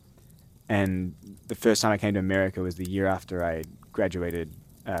together. And the first time I came to America was the year after I graduated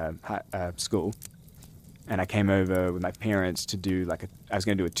school, and I came over with my parents to do I was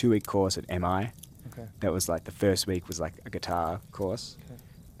going to do a 2-week course at MI. That was like the first week was like a guitar course,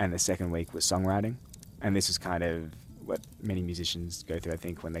 and the second week was songwriting. And this is kind of what many musicians go through, I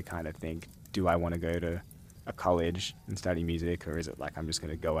think, when they kind of think, do I want to go to a college and study music, or is it like I'm just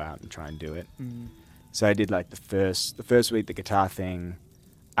going to go out and try and do it? So I did like the first week, the guitar thing,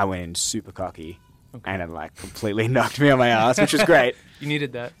 I went in super cocky. And it like completely knocked me on my ass, which was great. You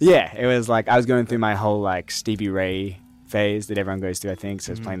needed that. Yeah, it was like I was going through my whole like Stevie Ray phase that everyone goes through, I think.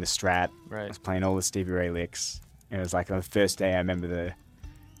 So I was playing the Strat. Right. I was playing all the Stevie Ray licks. And it was like on the first day, I remember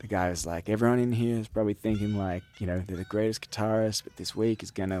the guy was like, everyone in here is probably thinking like, they're the greatest guitarist, but this week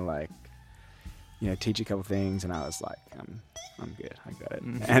is gonna like, teach you a couple things. And I was like, I'm good, I got it.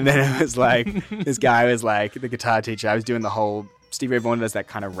 And then it was like, this guy was like the guitar teacher. I was doing the whole Stevie Ray Vaughan does that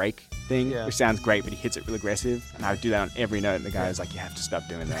kind of rake thing, which sounds great, but he hits it real aggressive. And I would do that on every note, and the guy was like, you have to stop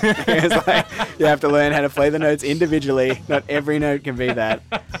doing that. He was like, you have to learn how to play the notes individually. Not every note can be that.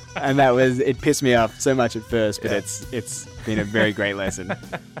 And it pissed me off so much at first, but it's been a very great lesson.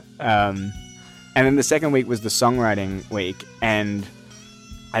 And then the second week was the songwriting week, and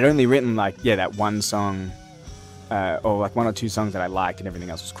I'd only written that one song, or like one or two songs that I liked, and everything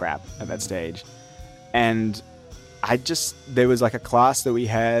else was crap at that stage. And there was like a class that we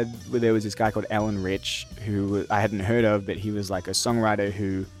had where there was this guy called Alan Rich who I hadn't heard of, but he was like a songwriter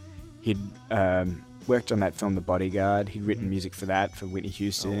who he'd worked on that film The Bodyguard. He'd written music for that, for Whitney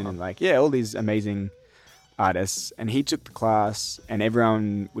Houston, and all these amazing artists. And he took the class, and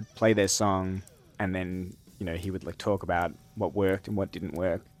everyone would play their song, and then he would like talk about what worked and what didn't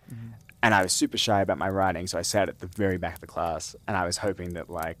work. And I was super shy about my writing, so I sat at the very back of the class, and I was hoping that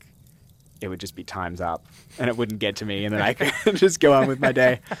like it would just be time's up and it wouldn't get to me, and then I could just go on with my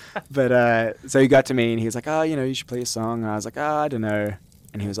day. But so he got to me and he was like, oh, you should play a song. And I was like, oh, I don't know.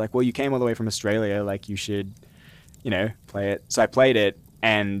 And he was like, well, you came all the way from Australia, like you should, play it. So I played it,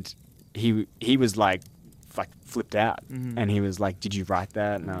 and he was like flipped out. And he was like, did you write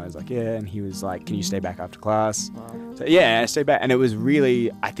that? And I was like, yeah. And he was like, can you stay back after class? So yeah, I stayed back. And it was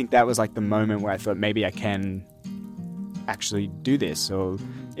really, I think that was like the moment where I thought maybe I can actually do this, or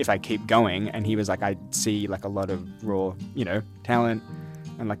if I keep going. And he was like, I see like a lot of raw, talent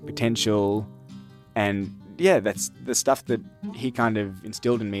and like potential, and yeah, that's the stuff that he kind of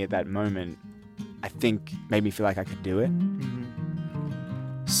instilled in me at that moment, I think made me feel like I could do it.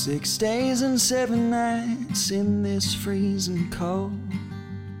 6 days and 7 nights in this freezing cold.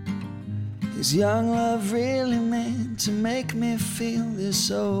 Is young love really meant to make me feel this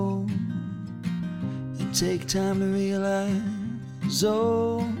old? Take time to realize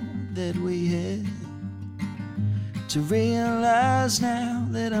all that we had, to realize now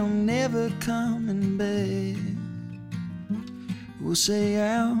that I'm never coming back. We'll say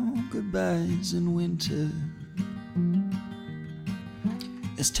our goodbyes in winter,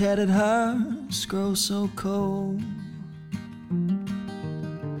 as tattered hearts grow so cold.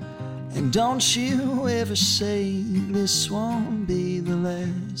 And don't you ever say this won't be the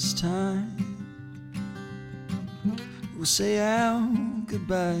last time. We'll say our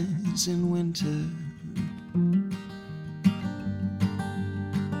goodbyes in winter.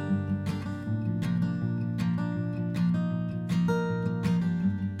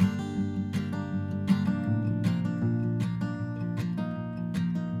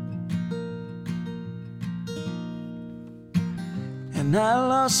 And I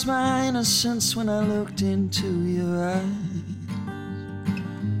lost my innocence when I looked into your eyes.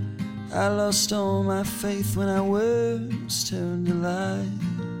 I lost all my faith when our words turned to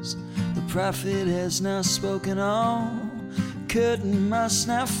lies. The prophet has now spoken, all curtain must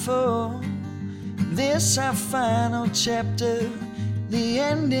now fall. This our final chapter, the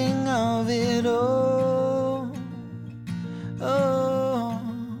ending of it all. Oh,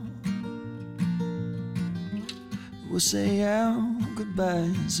 we'll say our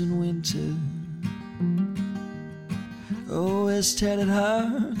goodbyes in winter. Oh, as tattered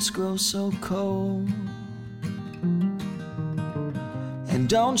hearts grow so cold. And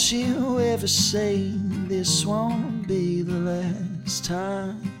don't you ever say this won't be the last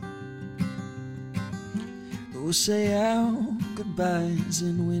time. We'll say our goodbyes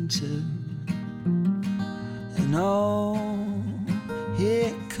in winter. And oh,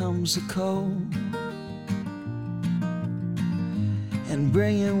 here comes the cold, and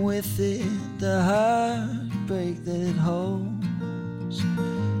bringing with it the heartbreak that it holds.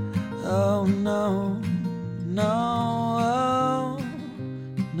 Oh no, no, oh,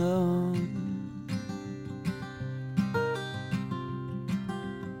 no.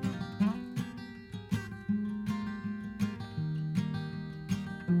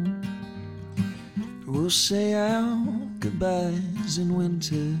 We'll say our goodbyes in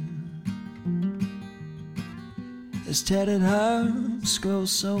winter, as tattered hearts grow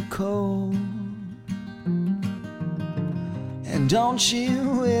so cold. And don't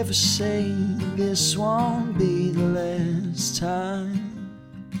you ever say this won't be the last time.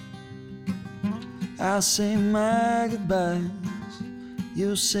 I'll say my goodbyes,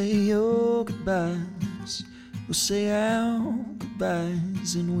 you'll say your goodbyes. We'll say our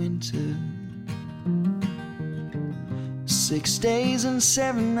goodbyes in winter. 6 days and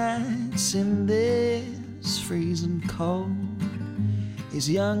 7 nights in this freezing cold. Is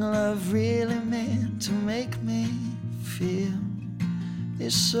young love really meant to make me feel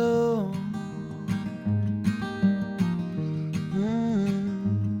this so?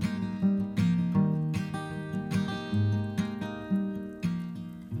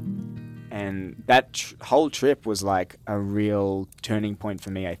 And that whole trip was like a real turning point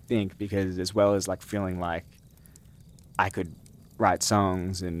for me, I think, because as well as like feeling like I could write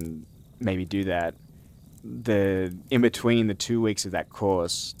songs and maybe do that, in between the 2 weeks of that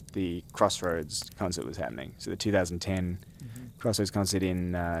course, the Crossroads concert was happening. So the 2010 Crossroads concert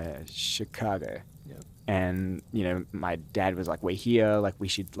in Chicago. Yep. And, you know, my dad was like, we're here, like we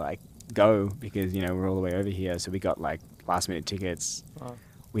should like go because, you know, we're all the way over here. So we got like last minute tickets. Wow.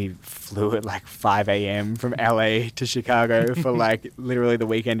 We flew at like 5 a.m. from LA to Chicago for like literally the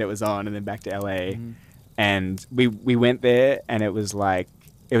weekend it was on, and then back to LA. And we went there, and it was like,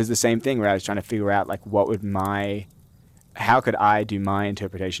 it was the same thing where I was trying to figure out like how could I do my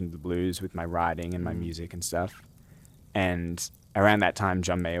interpretation of the blues with my writing and my music and stuff. And around that time,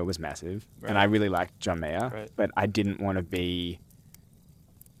 John Mayer was massive, and I really liked John Mayer, but I didn't want to be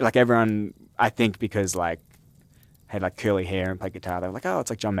like everyone. I think because like had like curly hair and played guitar, they were like, oh,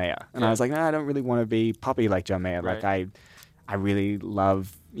 it's like John Mayer, and I was like, no, I don't really want to be poppy like John Mayer. Like I really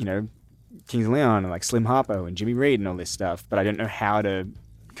love, you know, Kings of Leon and like Slim Harpo and Jimmy Reed and all this stuff, but I don't know how to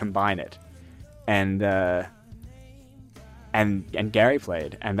combine it. And Gary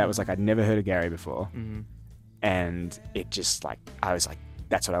played, and that was like, I'd never heard of Gary before. And it just like, I was like,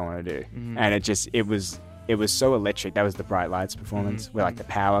 that's what I want to do. And it was so electric. That was the Bright Lights performance where like the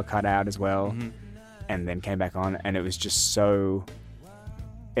power cut out as well and then came back on, and it was just so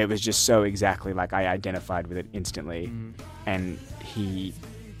exactly like I identified with it instantly. And he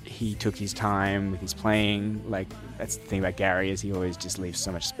took his time with his playing. Like, that's the thing about Gary, is he always just leaves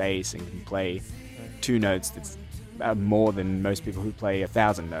so much space and can play two notes that's more than most people who play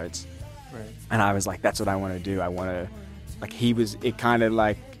 1,000 notes. And I was like, that's what I want to do. I want to, like, it kind of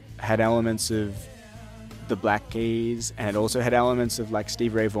like had elements of the Black Keys, and it also had elements of like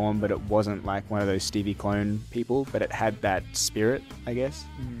Stevie Ray Vaughan, but it wasn't like one of those Stevie clone people, but it had that spirit, I guess.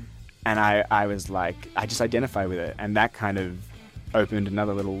 And I was like, I just identify with it, and that kind of opened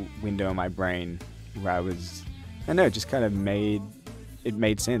another little window in my brain where I don't know, it just kind of made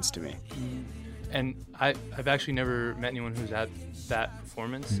sense to me. And I've actually never met anyone who's had that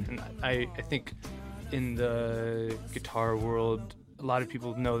performance. And I think in the guitar world, a lot of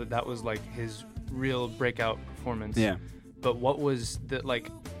people know that was like his real breakout performance. Yeah. But what was the, like,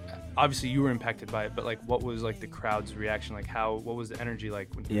 obviously you were impacted by it, but like what was like the crowd's reaction? Like what was the energy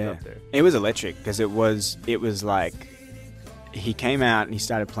like when he was up there? It was electric, because it was like, he came out and he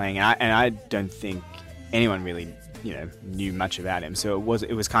started playing, and I don't think anyone really, you know, knew much about him. So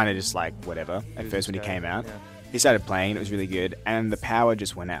it was kind of just like whatever at first when he came out. he started playing. It was really good, and the power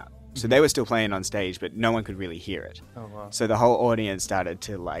just went out. So they were still playing on stage, but no one could really hear it. Oh, wow. So the whole audience started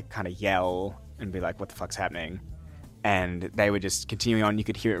to like kind of yell and be like, "What the fuck's happening?" And they were just continuing on. You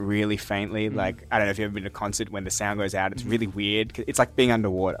could hear it really faintly. Like, I don't know if you've ever been to a concert when the sound goes out. It's really weird. It's like being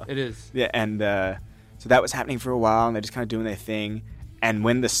underwater. It is. Yeah, and so that was happening for a while, and they're just kind of doing their thing. And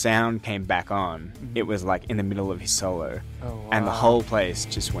when the sound came back on, it was like in the middle of his solo. Oh, wow. And the whole place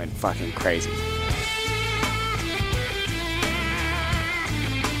just went fucking crazy.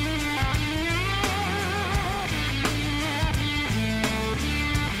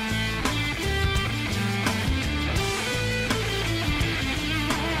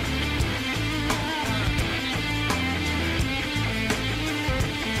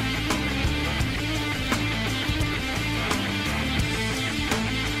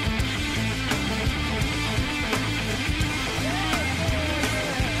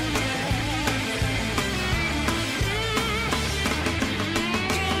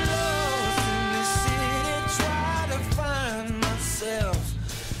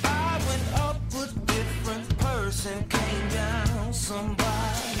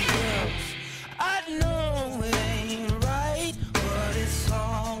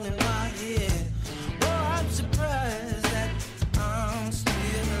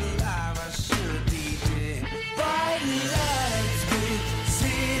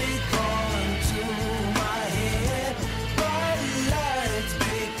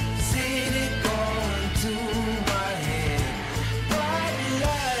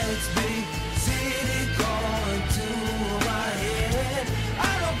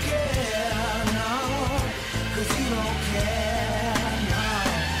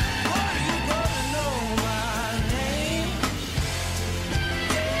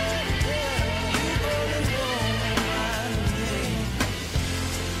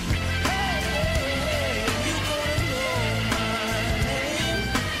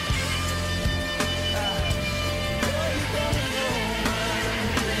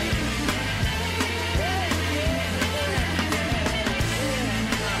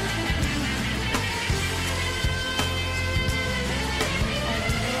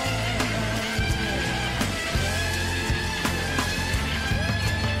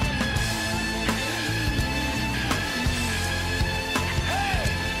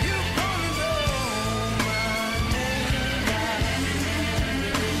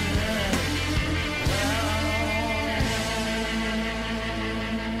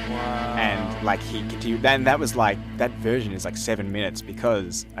 Like he continued, then that was like, that version is like 7 minutes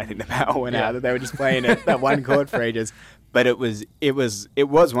because I think the power went out, that they were just playing it, that one chord for ages. But it was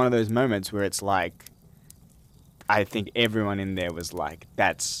one of those moments where it's like, I think everyone in there was like,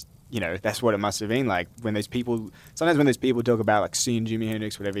 that's what it must have been like. Sometimes when those people talk about like seeing Jimi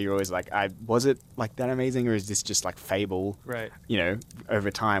Hendrix, whatever, you're always like, was it like that amazing, or is this just like fable, right?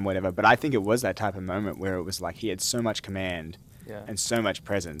 Over time, whatever. But I think it was that type of moment where it was like he had so much command and so much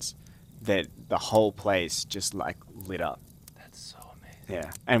presence that the whole place just like lit up. That's so amazing.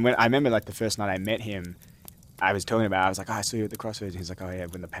 Yeah. And when I remember like the first night I met him, I was like, I saw you at the Crossroads. He's like, oh yeah,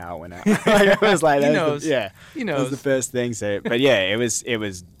 when the power went out. It was like, he knows. He knows. That was the first thing. So, but yeah, it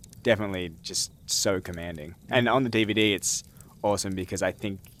was definitely just so commanding. And on the DVD, it's awesome because I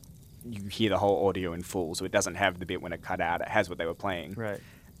think you hear the whole audio in full, so it doesn't have the bit when it cut out. It has what they were playing. Right.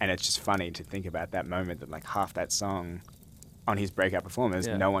 And it's just funny to think about that moment that like half that song on his breakout performance,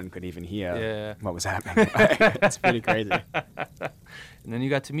 no one could even hear what was happening. It's pretty crazy. And then you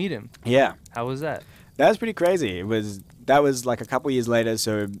got to meet him. Yeah. How was that? That was pretty crazy. That was like a couple years later,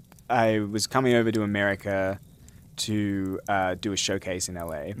 so I was coming over to America to do a showcase in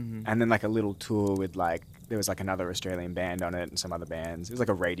LA, and then like a little tour with like, there was like another Australian band on it and some other bands. It was like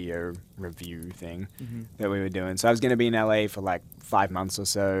a radio review thing that we were doing. So I was going to be in LA for like 5 months or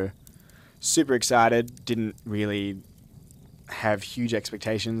so. Super excited. Didn't really have huge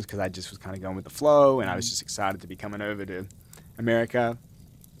expectations because I just was kind of going with the flow, and I was just excited to be coming over to America.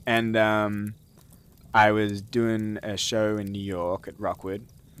 And I was doing a show in New York at Rockwood,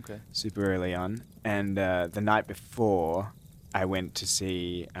 super early on. And the night before, I went to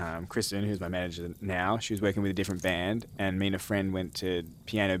see Kristen, who's my manager now. She was working with a different band, and me and a friend went to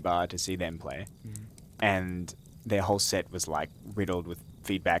Piano Bar to see them play. And their whole set was like riddled with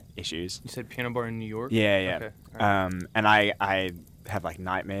feedback issues. You said Piano Bar in New York? Yeah, yeah. Okay. Right. And I have like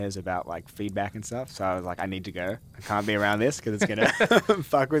nightmares about like feedback and stuff, so I was like, I need to go. I can't be around this because it's gonna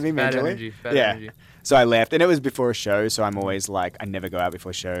fuck with me mentally. Bad energy. So I left, and it was before a show, so I'm always like, I never go out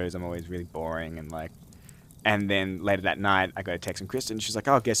before shows. I'm always really boring and like. And then later that night, I got a text from Kristen. She's like,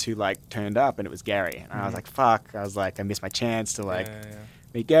 "Oh, guess who like turned up?" And it was Gary. And I was like, "Fuck!" I was like, I missed my chance to like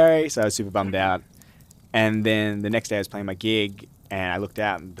meet Gary, so I was super bummed out. And then the next day I was playing my gig, and I looked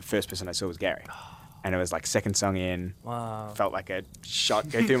out, and the first person I saw was Gary. And it was like second song in. Wow. Felt like a shot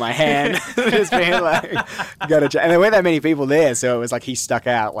go through my hand. Just being like, and there weren't that many people there, so it was like he stuck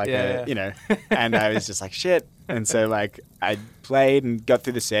out like you know. And I was just like, shit. And so like I played and got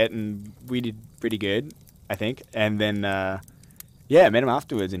through the set, and we did pretty good, I think. And then I met him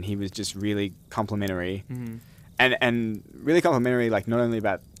afterwards, and he was just really complimentary, and really complimentary, like not only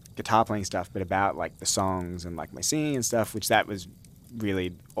about guitar playing stuff, but about like the songs and like my singing and stuff, which that was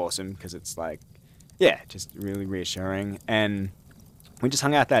really awesome because it's like. Yeah, just really reassuring. And we just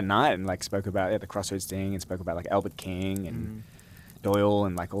hung out that night and like spoke about the Crossroads thing and spoke about like Albert King and Doyle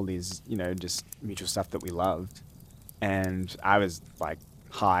and like all these, you know, just mutual stuff that we loved. And I was like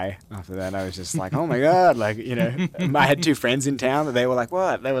high after that. I was just like, oh my God, like, you know, I had 2 friends in town that they were like,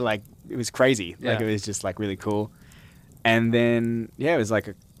 what? They were like, it was crazy. Like it was just like really cool. And then, it was like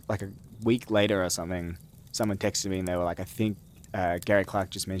a week later or something, someone texted me and they were like, I think Gary Clark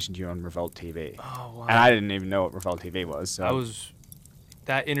just mentioned you on Revolt TV. Oh, wow. And I didn't even know what Revolt TV was. So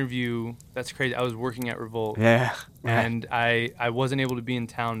that interview, that's crazy. I was working at Revolt. Yeah. And I wasn't able to be in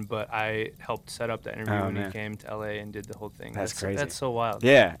town, but I helped set up that interview when he came to LA and did the whole thing. That's crazy. That's so wild.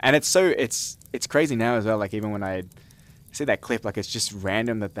 Yeah. And it's crazy now as well. Like even when I see that clip, like it's just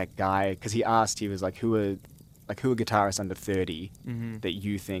random that guy, because he asked, he was like, who are guitarists under 30 that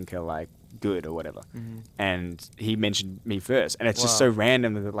you think are like good or whatever, and he mentioned me first, and it's just so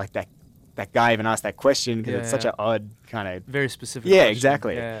random that like that guy even asked that question because it's such an odd kind of very specific question. question.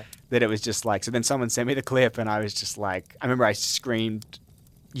 Exactly. That it was just like, so then someone sent me the clip and I was just like, I remember I screamed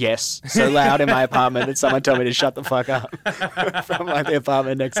yes so loud in my apartment that someone told me to shut the fuck up from like the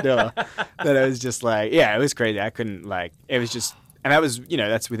apartment next door, that it was just like, it was crazy. I couldn't like, it was just, and that was, you know,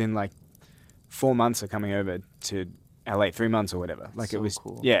 that's within like 4 months of coming over to LA, 3 months or whatever. Like so it was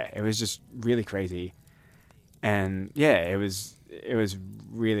cool. It was just really crazy. And it was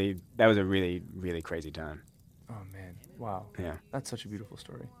really, that was a really, really crazy time. Oh man. Wow. Yeah. That's such a beautiful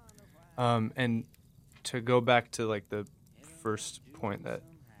story. And to go back to like the first point that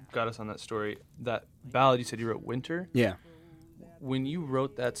got us on that story, that ballad you said you wrote, Winter. Yeah. When you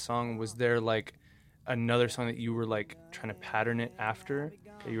wrote that song, was there like another song that you were like trying to pattern it after,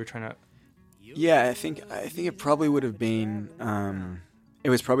 that you were trying to? Yeah, I think it probably would have been. It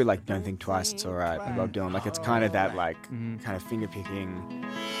was probably like "Don't Think Twice, It's Alright" by Bob Dylan. Like it's kind of that like kind of finger picking.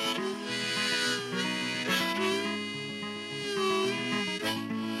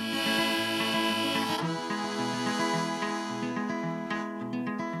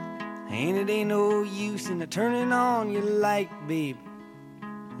 And it ain't no use in turning on your light, babe.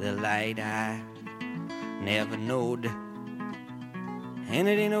 The light I never knowed. And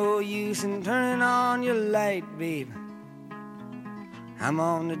it ain't no use in turning on your light, babe. I'm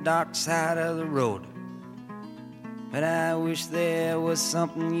on the dark side of the road. But I wish there was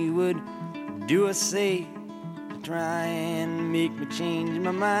something you would do or say to try and make me change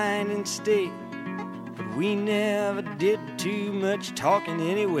my mind and stay. But we never did too much talking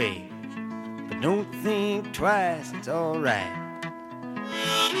anyway. But don't think twice, it's alright.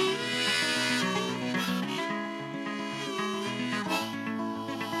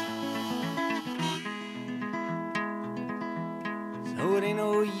 So it ain't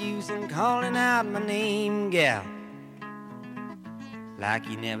no use in calling out my name, gal, like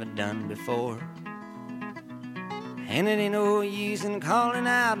you never done before. And it ain't no use in calling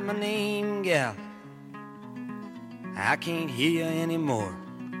out my name, gal, I can't hear you anymore.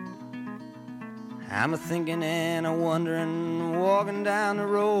 I'm a-thinking and a-wondering, walking down the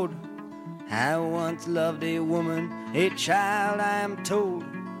road. I once loved a woman, a child I am told.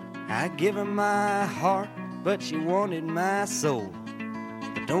 I give her my heart, but she wanted my soul.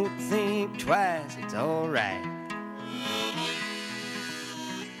 But don't think twice, it's alright.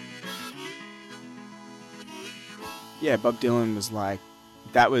 Yeah, Bob Dylan was like,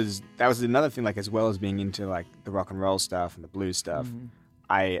 that was another thing, like as well as being into like the rock and roll stuff and the blues stuff.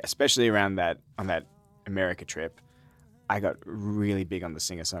 I, especially around on that America trip, I got really big on the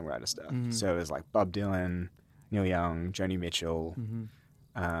singer-songwriter stuff. So it was like Bob Dylan, Neil Young, Joni Mitchell,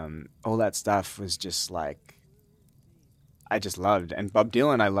 all that stuff was just like, I just loved. And Bob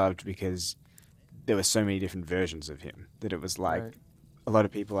Dylan I loved because there were so many different versions of him that it was like a lot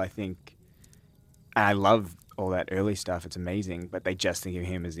of people, I think, and I love all that early stuff, it's amazing, but they just think of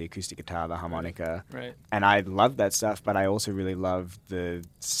him as the acoustic guitar, the harmonica. Right. And I loved that stuff, but I also really loved the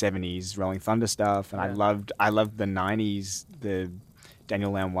 70s Rolling Thunder stuff, and I loved the 90s, the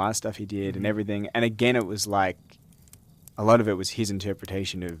Daniel Lanois stuff he did and everything. And again, it was like, a lot of it was his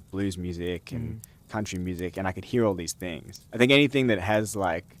interpretation of blues music and country music, and I could hear all these things. I think anything that has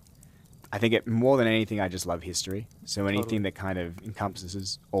like, I think it more than anything, I just love history. So anything Totally. that kind of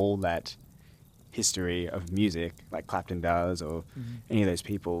encompasses all that history of music, like Clapton does, or any of those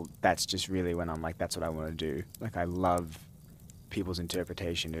people, that's just really when I'm like, that's what I want to do. Like, I love people's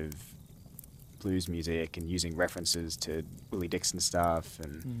interpretation of blues music and using references to Willie Dixon stuff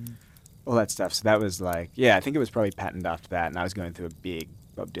and all that stuff. So that was like, yeah, I think it was probably patterned after that, and I was going through a big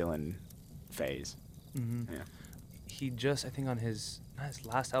Bob Dylan phase. Yeah. He just, I think on his, not his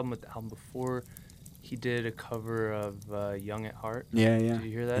last album, but the album before, he did a cover of Young at Heart. Yeah. Did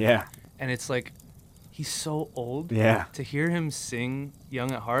you hear that? Yeah. And it's like, he's so old. Yeah. To hear him sing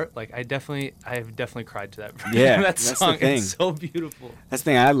Young at Heart, like I have definitely cried to that. Yeah, that that's the song. thing. It's so beautiful. That's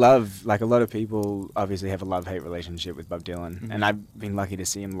the thing I love. Like, a lot of people obviously have a love-hate relationship with Bob Dylan, and I've been lucky to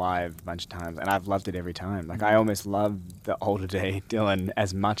see him live a bunch of times, and I've loved it every time. Like, I almost love the older day Dylan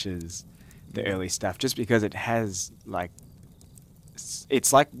as much as the early stuff, just because it has, like,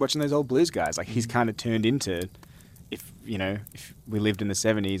 it's like watching those old blues guys. Like, he's kind of turned into, if we lived in the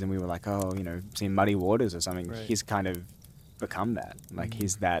 70s and we were like, oh, seeing Muddy Waters or something, Right. he's kind of become that. Like,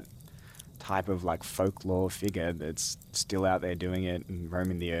 he's that type of, like, folklore figure that's still out there doing it and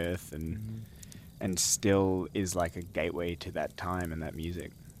roaming the earth and still is like a gateway to that time and that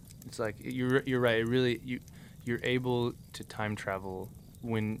music. It's like you're right. It really you're able to time travel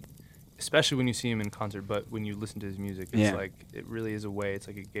especially when you see him in concert. But when you listen to his music, it's like it really is a way. It's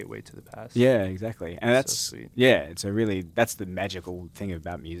like a gateway to the past. Yeah, exactly. And that's so sweet. Yeah, that's the magical thing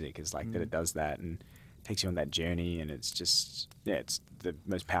about music is like that it does that and takes you on that journey, and it's just it's the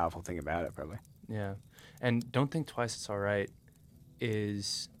most powerful thing about it probably. Yeah, and Don't Think Twice, It's Alright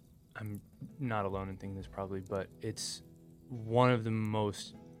is, I'm not alone in thinking this probably, but it's one of the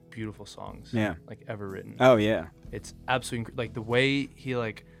most beautiful songs like ever written. Oh yeah. It's absolutely like the way he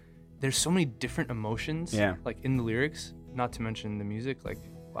like, there's so many different emotions like in the lyrics, not to mention the music. Like,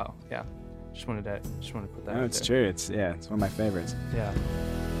 wow, yeah. Just wanted to put that. No, out it's there. true. It's one of my favorites. Yeah.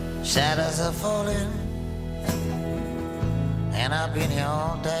 Shadows are falling, and I've been here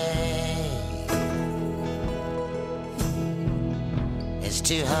all day. It's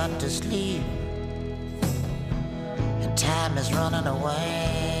too hot to sleep, and time is running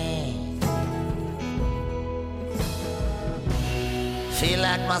away. Feel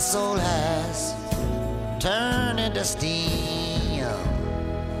like my soul has turned into steel.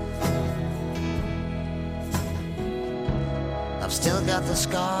 I've still got the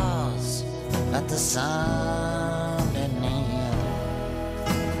scars that the sun didn't heal.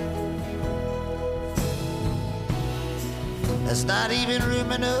 There's not even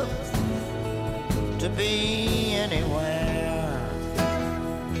room enough to be anywhere.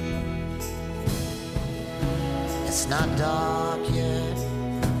 It's not dark yet,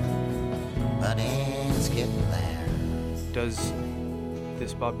 but it's getting there. Does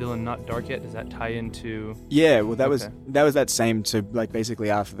this Bob Dylan Not Dark Yet, does that tie into? Yeah, well, that Okay. was that same. So, like, basically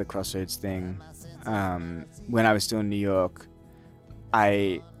after the Crossroads thing, when I was still in New York,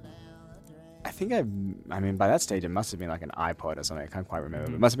 I think I mean, by that stage, it must have been like an iPod or something. I can't quite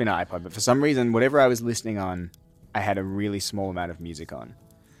remember. It must have been an iPod. But for some reason, whatever I was listening on, I had a really small amount of music on.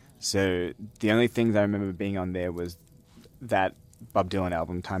 So the only things I remember being on there was that Bob Dylan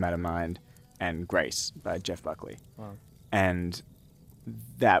album, Time Out of Mind, and Grace by Jeff Buckley. Wow. And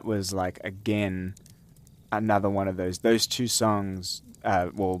that was, like, again, another one of those two songs,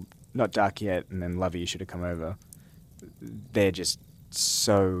 well, Not Dark Yet and then Lover You Should Have Come Over. They're just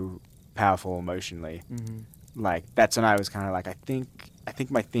so powerful emotionally. Like, that's when I was kind of like, I think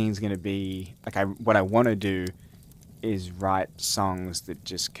my thing's going to be, like, what I want to do is write songs that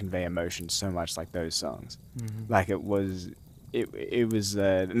just convey emotion so much like those songs. Like, it was,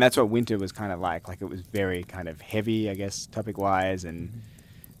 and that's what Winter was kind of like it was very kind of heavy, I guess, topic-wise, and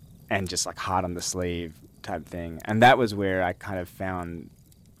just, like, hard on the sleeve type thing. And that was where I kind of found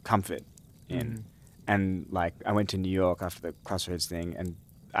comfort in. And, like, I went to New York after the Crossroads thing, and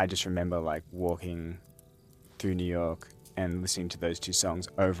I just remember, like, walking through New York and listening to those two songs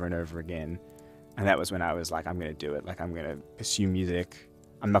over and over again. And that was when I was like, I'm going to do it. Like, I'm going to pursue music.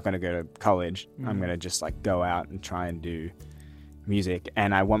 I'm not going to go to college. I'm going to just, like, go out and try and do music.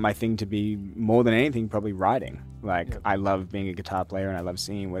 And I want my thing to be, more than anything, probably writing. Like, I love being a guitar player and I love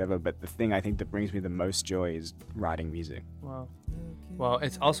singing, whatever. But the thing I think that brings me the most joy is writing music. Wow. Well,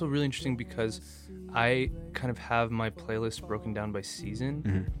 it's also really interesting because I kind of have my playlist broken down by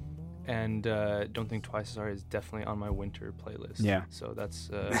season. And Don't Think Twice As Hard is definitely on my winter playlist. Yeah. So that's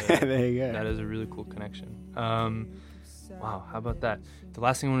there you go. That is a really cool connection. Wow, how about that? The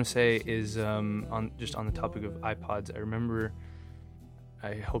last thing I want to say is on the topic of iPods. I remember,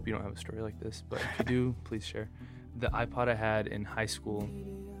 I hope you don't have a story like this, but if you do, please share. The iPod I had in high school,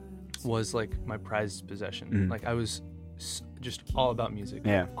 was like my prized possession. Like I was just all about music.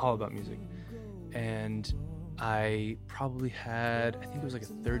 Yeah. All about music. And I probably had, I think it was like a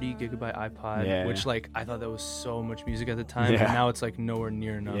 30 gigabyte iPod, which like I thought that was so much music at the time. Yeah. And now it's like nowhere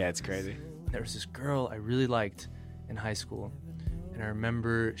near enough. Yeah, it's crazy. There was this girl I really liked in high school. And I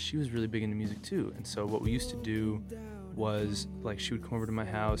remember she was really big into music too. And so what we used to do was like she would come over to my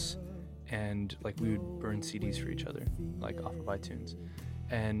house and like we would burn CDs for each other, like off of iTunes.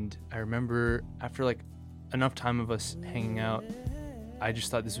 And I remember after like enough time of us hanging out, I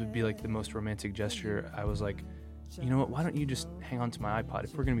just thought this would be like the most romantic gesture. I was like, you know what, why don't you just hang on to my iPod?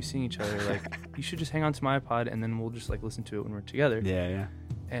 If we're gonna be seeing each other, like you should just hang on to my iPod and then we'll just like listen to it when we're together. Yeah.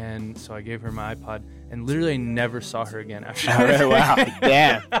 And so I gave her my iPod and literally I never saw her again after Oh, wow.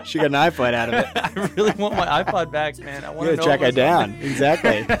 Damn. She got an iPod out of it. I really want my iPod back, man. I want You to gotta know track her what's down.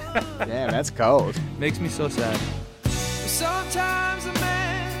 Exactly. Damn, that's cold. Makes me so sad. Sometimes a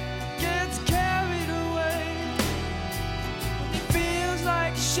man gets carried away. He feels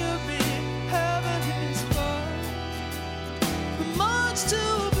like he should be having his fun. But much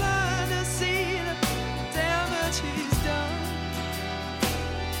too blind to see the damage he's done.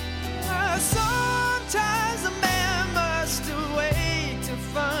 Sometimes a man must wait to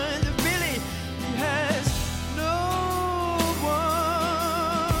find that really he has no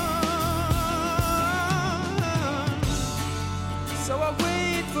one. So I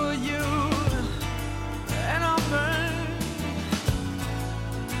wait for you, and I'll burn.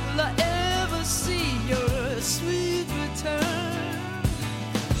 Will I ever see your sweet return?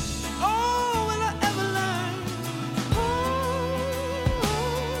 Oh, will I ever learn?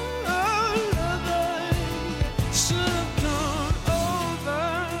 Oh, lover, should have gone over.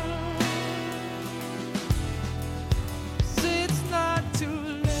 Say it's not too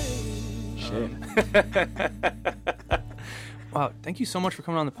late. Shit. Wow, thank you so much for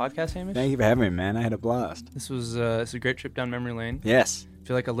coming on the podcast, Hamish. Thank you for having me, man. I had a blast. This was a great trip down memory lane. Yes. I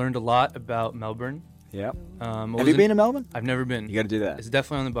feel like I learned a lot about Melbourne. Yep. What Have was you it- been to Melbourne? I've never been. You got to do that. It's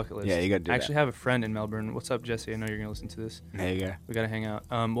definitely on the bucket list. Yeah, you gotta do I actually that. have a friend in Melbourne. What's up, Jesse? I know you're going to listen to this. There you go. We got to hang out.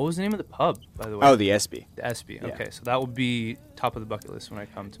 What was the name of the pub, by the way? Oh, the Espy. The Espy. Yeah. Okay, so that will be top of the bucket list when I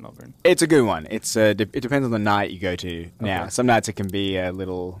come to Melbourne. It's a good one. It's it depends on the night you go to. Now, Okay. some nights it can be a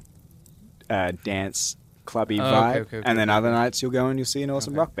little dance clubby Oh, vibe, okay, and then other nights you'll go and you'll see an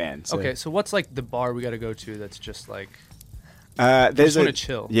awesome Okay. rock band. So, Okay, so what's like the bar we got to go to that's just like, there's just a want to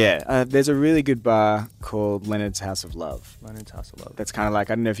chill? yeah. There's a really good bar called Leonard's House of Love. Leonard's House of Love. That's kind of like,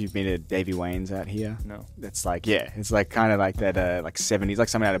 I don't know if you've been to Davy Wayne's out here. No. That's like, yeah, it's like kind of like that like 70s, like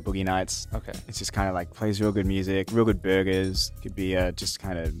something out of Boogie Nights. Okay. It's just kind of like plays real good music, real good burgers. Could be just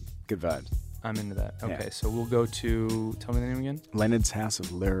kind of good vibes. I'm into that. Okay, Yeah. so we'll go to, tell me the name again. Leonard's House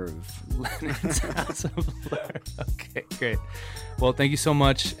of Love. Leonard's House of Love. Okay, great. Well, thank you so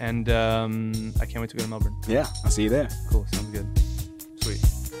much, and I can't wait to go to Melbourne. Yeah, I'll see you there. Cool, sounds good. Sweet.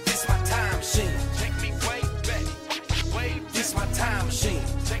 This my time machine. Take me way back. Way. This my time machine.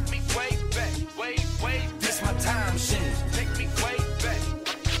 Take me way back. Way. This my time machine. Take me way back.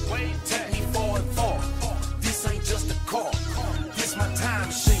 Way. Take me forward. This ain't just a car. This my time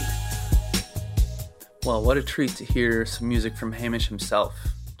machine. Well, what a treat to hear some music from Hamish himself.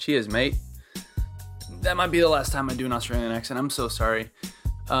 Cheers, mate. That might be the last time I do an Australian accent. I'm so sorry.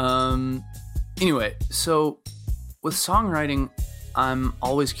 Anyway, so with songwriting, I'm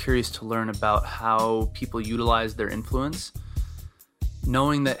always curious to learn about how people utilize their influence.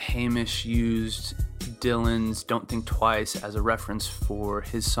 Knowing that Hamish used Dylan's Don't Think Twice as a reference for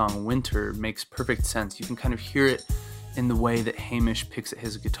his song Winter makes perfect sense. You can kind of hear it in the way that Hamish picks at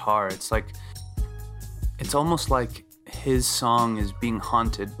his guitar. It's almost like his song is being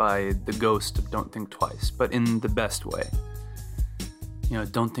haunted by the ghost of Don't Think Twice, but in the best way. You know,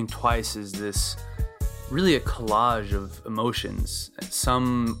 Don't Think Twice is this really a collage of emotions,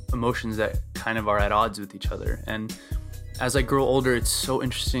 some emotions that kind of are at odds with each other. And as I grow older, it's so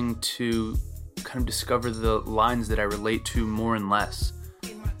interesting to kind of discover the lines that I relate to more and less.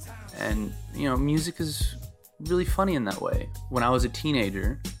 And, you know, music is really funny in that way. When I was a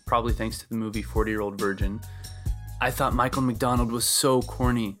teenager, probably thanks to the movie 40-Year-Old Virgin, I thought Michael McDonald was so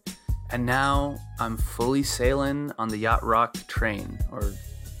corny. And now I'm fully sailing on the yacht rock train, or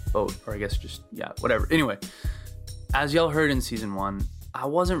boat, or I guess just yacht, whatever. Anyway, as y'all heard in season 1, I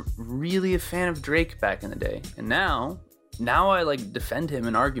wasn't really a fan of Drake back in the day. And now I like defend him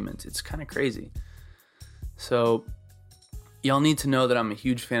in arguments. It's kind of crazy. So y'all need to know that I'm a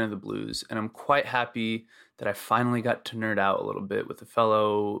huge fan of the blues, and I'm quite happy that I finally got to nerd out a little bit with a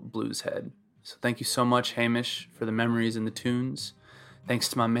fellow blues head. So thank you so much, Hamish, for the memories and the tunes. Thanks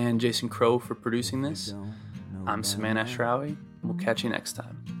to my man Jason Crow for producing this. I'm Saman Ashrawi. We'll catch you next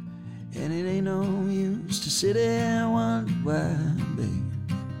time. And it ain't no use to sit there and wonder why, babe.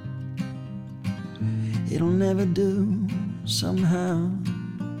 It'll never do somehow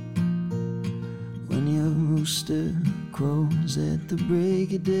when your rooster crows at the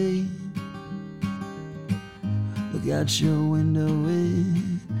break of day. Look out your window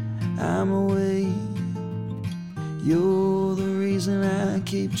when I'm away. You're the reason I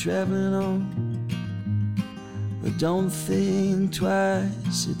keep traveling on. But don't think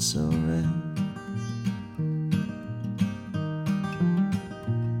twice, it's alright.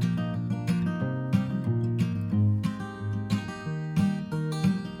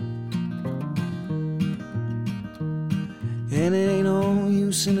 And it ain't no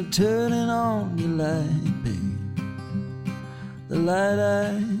use in turning on your light, babe. The light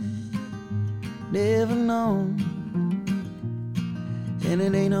I never known. And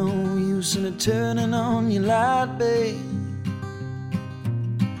it ain't no use in turning on your light, babe.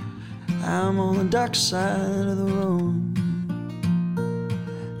 I'm on the dark side of the road.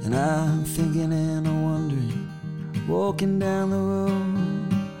 And I'm thinking and I'm wondering, walking down the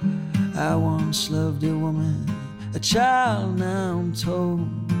road. I once loved a woman, a child, now I'm told.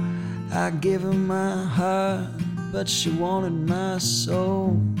 I gave her my heart, but she wanted my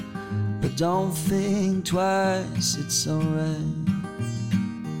soul. But don't think twice, it's alright.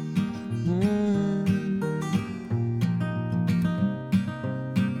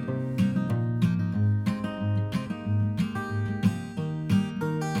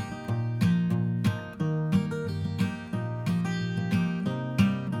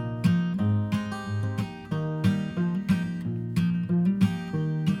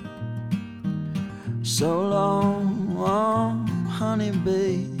 So long, honey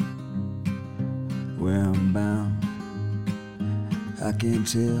babe, where I'm bound, I can't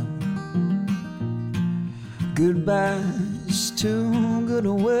tell. Goodbye's too good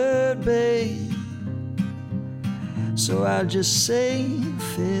a word, babe, so I just say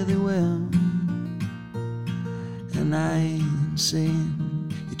fare thee well. And I ain't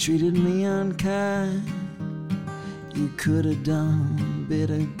saying you treated me unkind. You could have done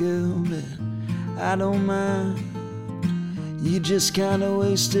better, girl, but I don't mind. You just kinda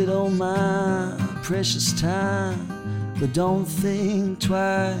wasted all my precious time. But don't think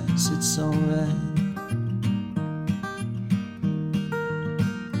twice, it's alright.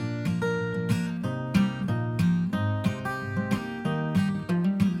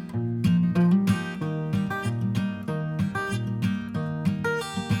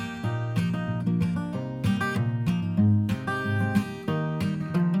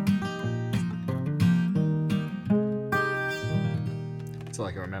 That's all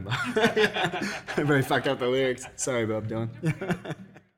I can remember. I really fucked up the lyrics. Sorry, Bob Dylan.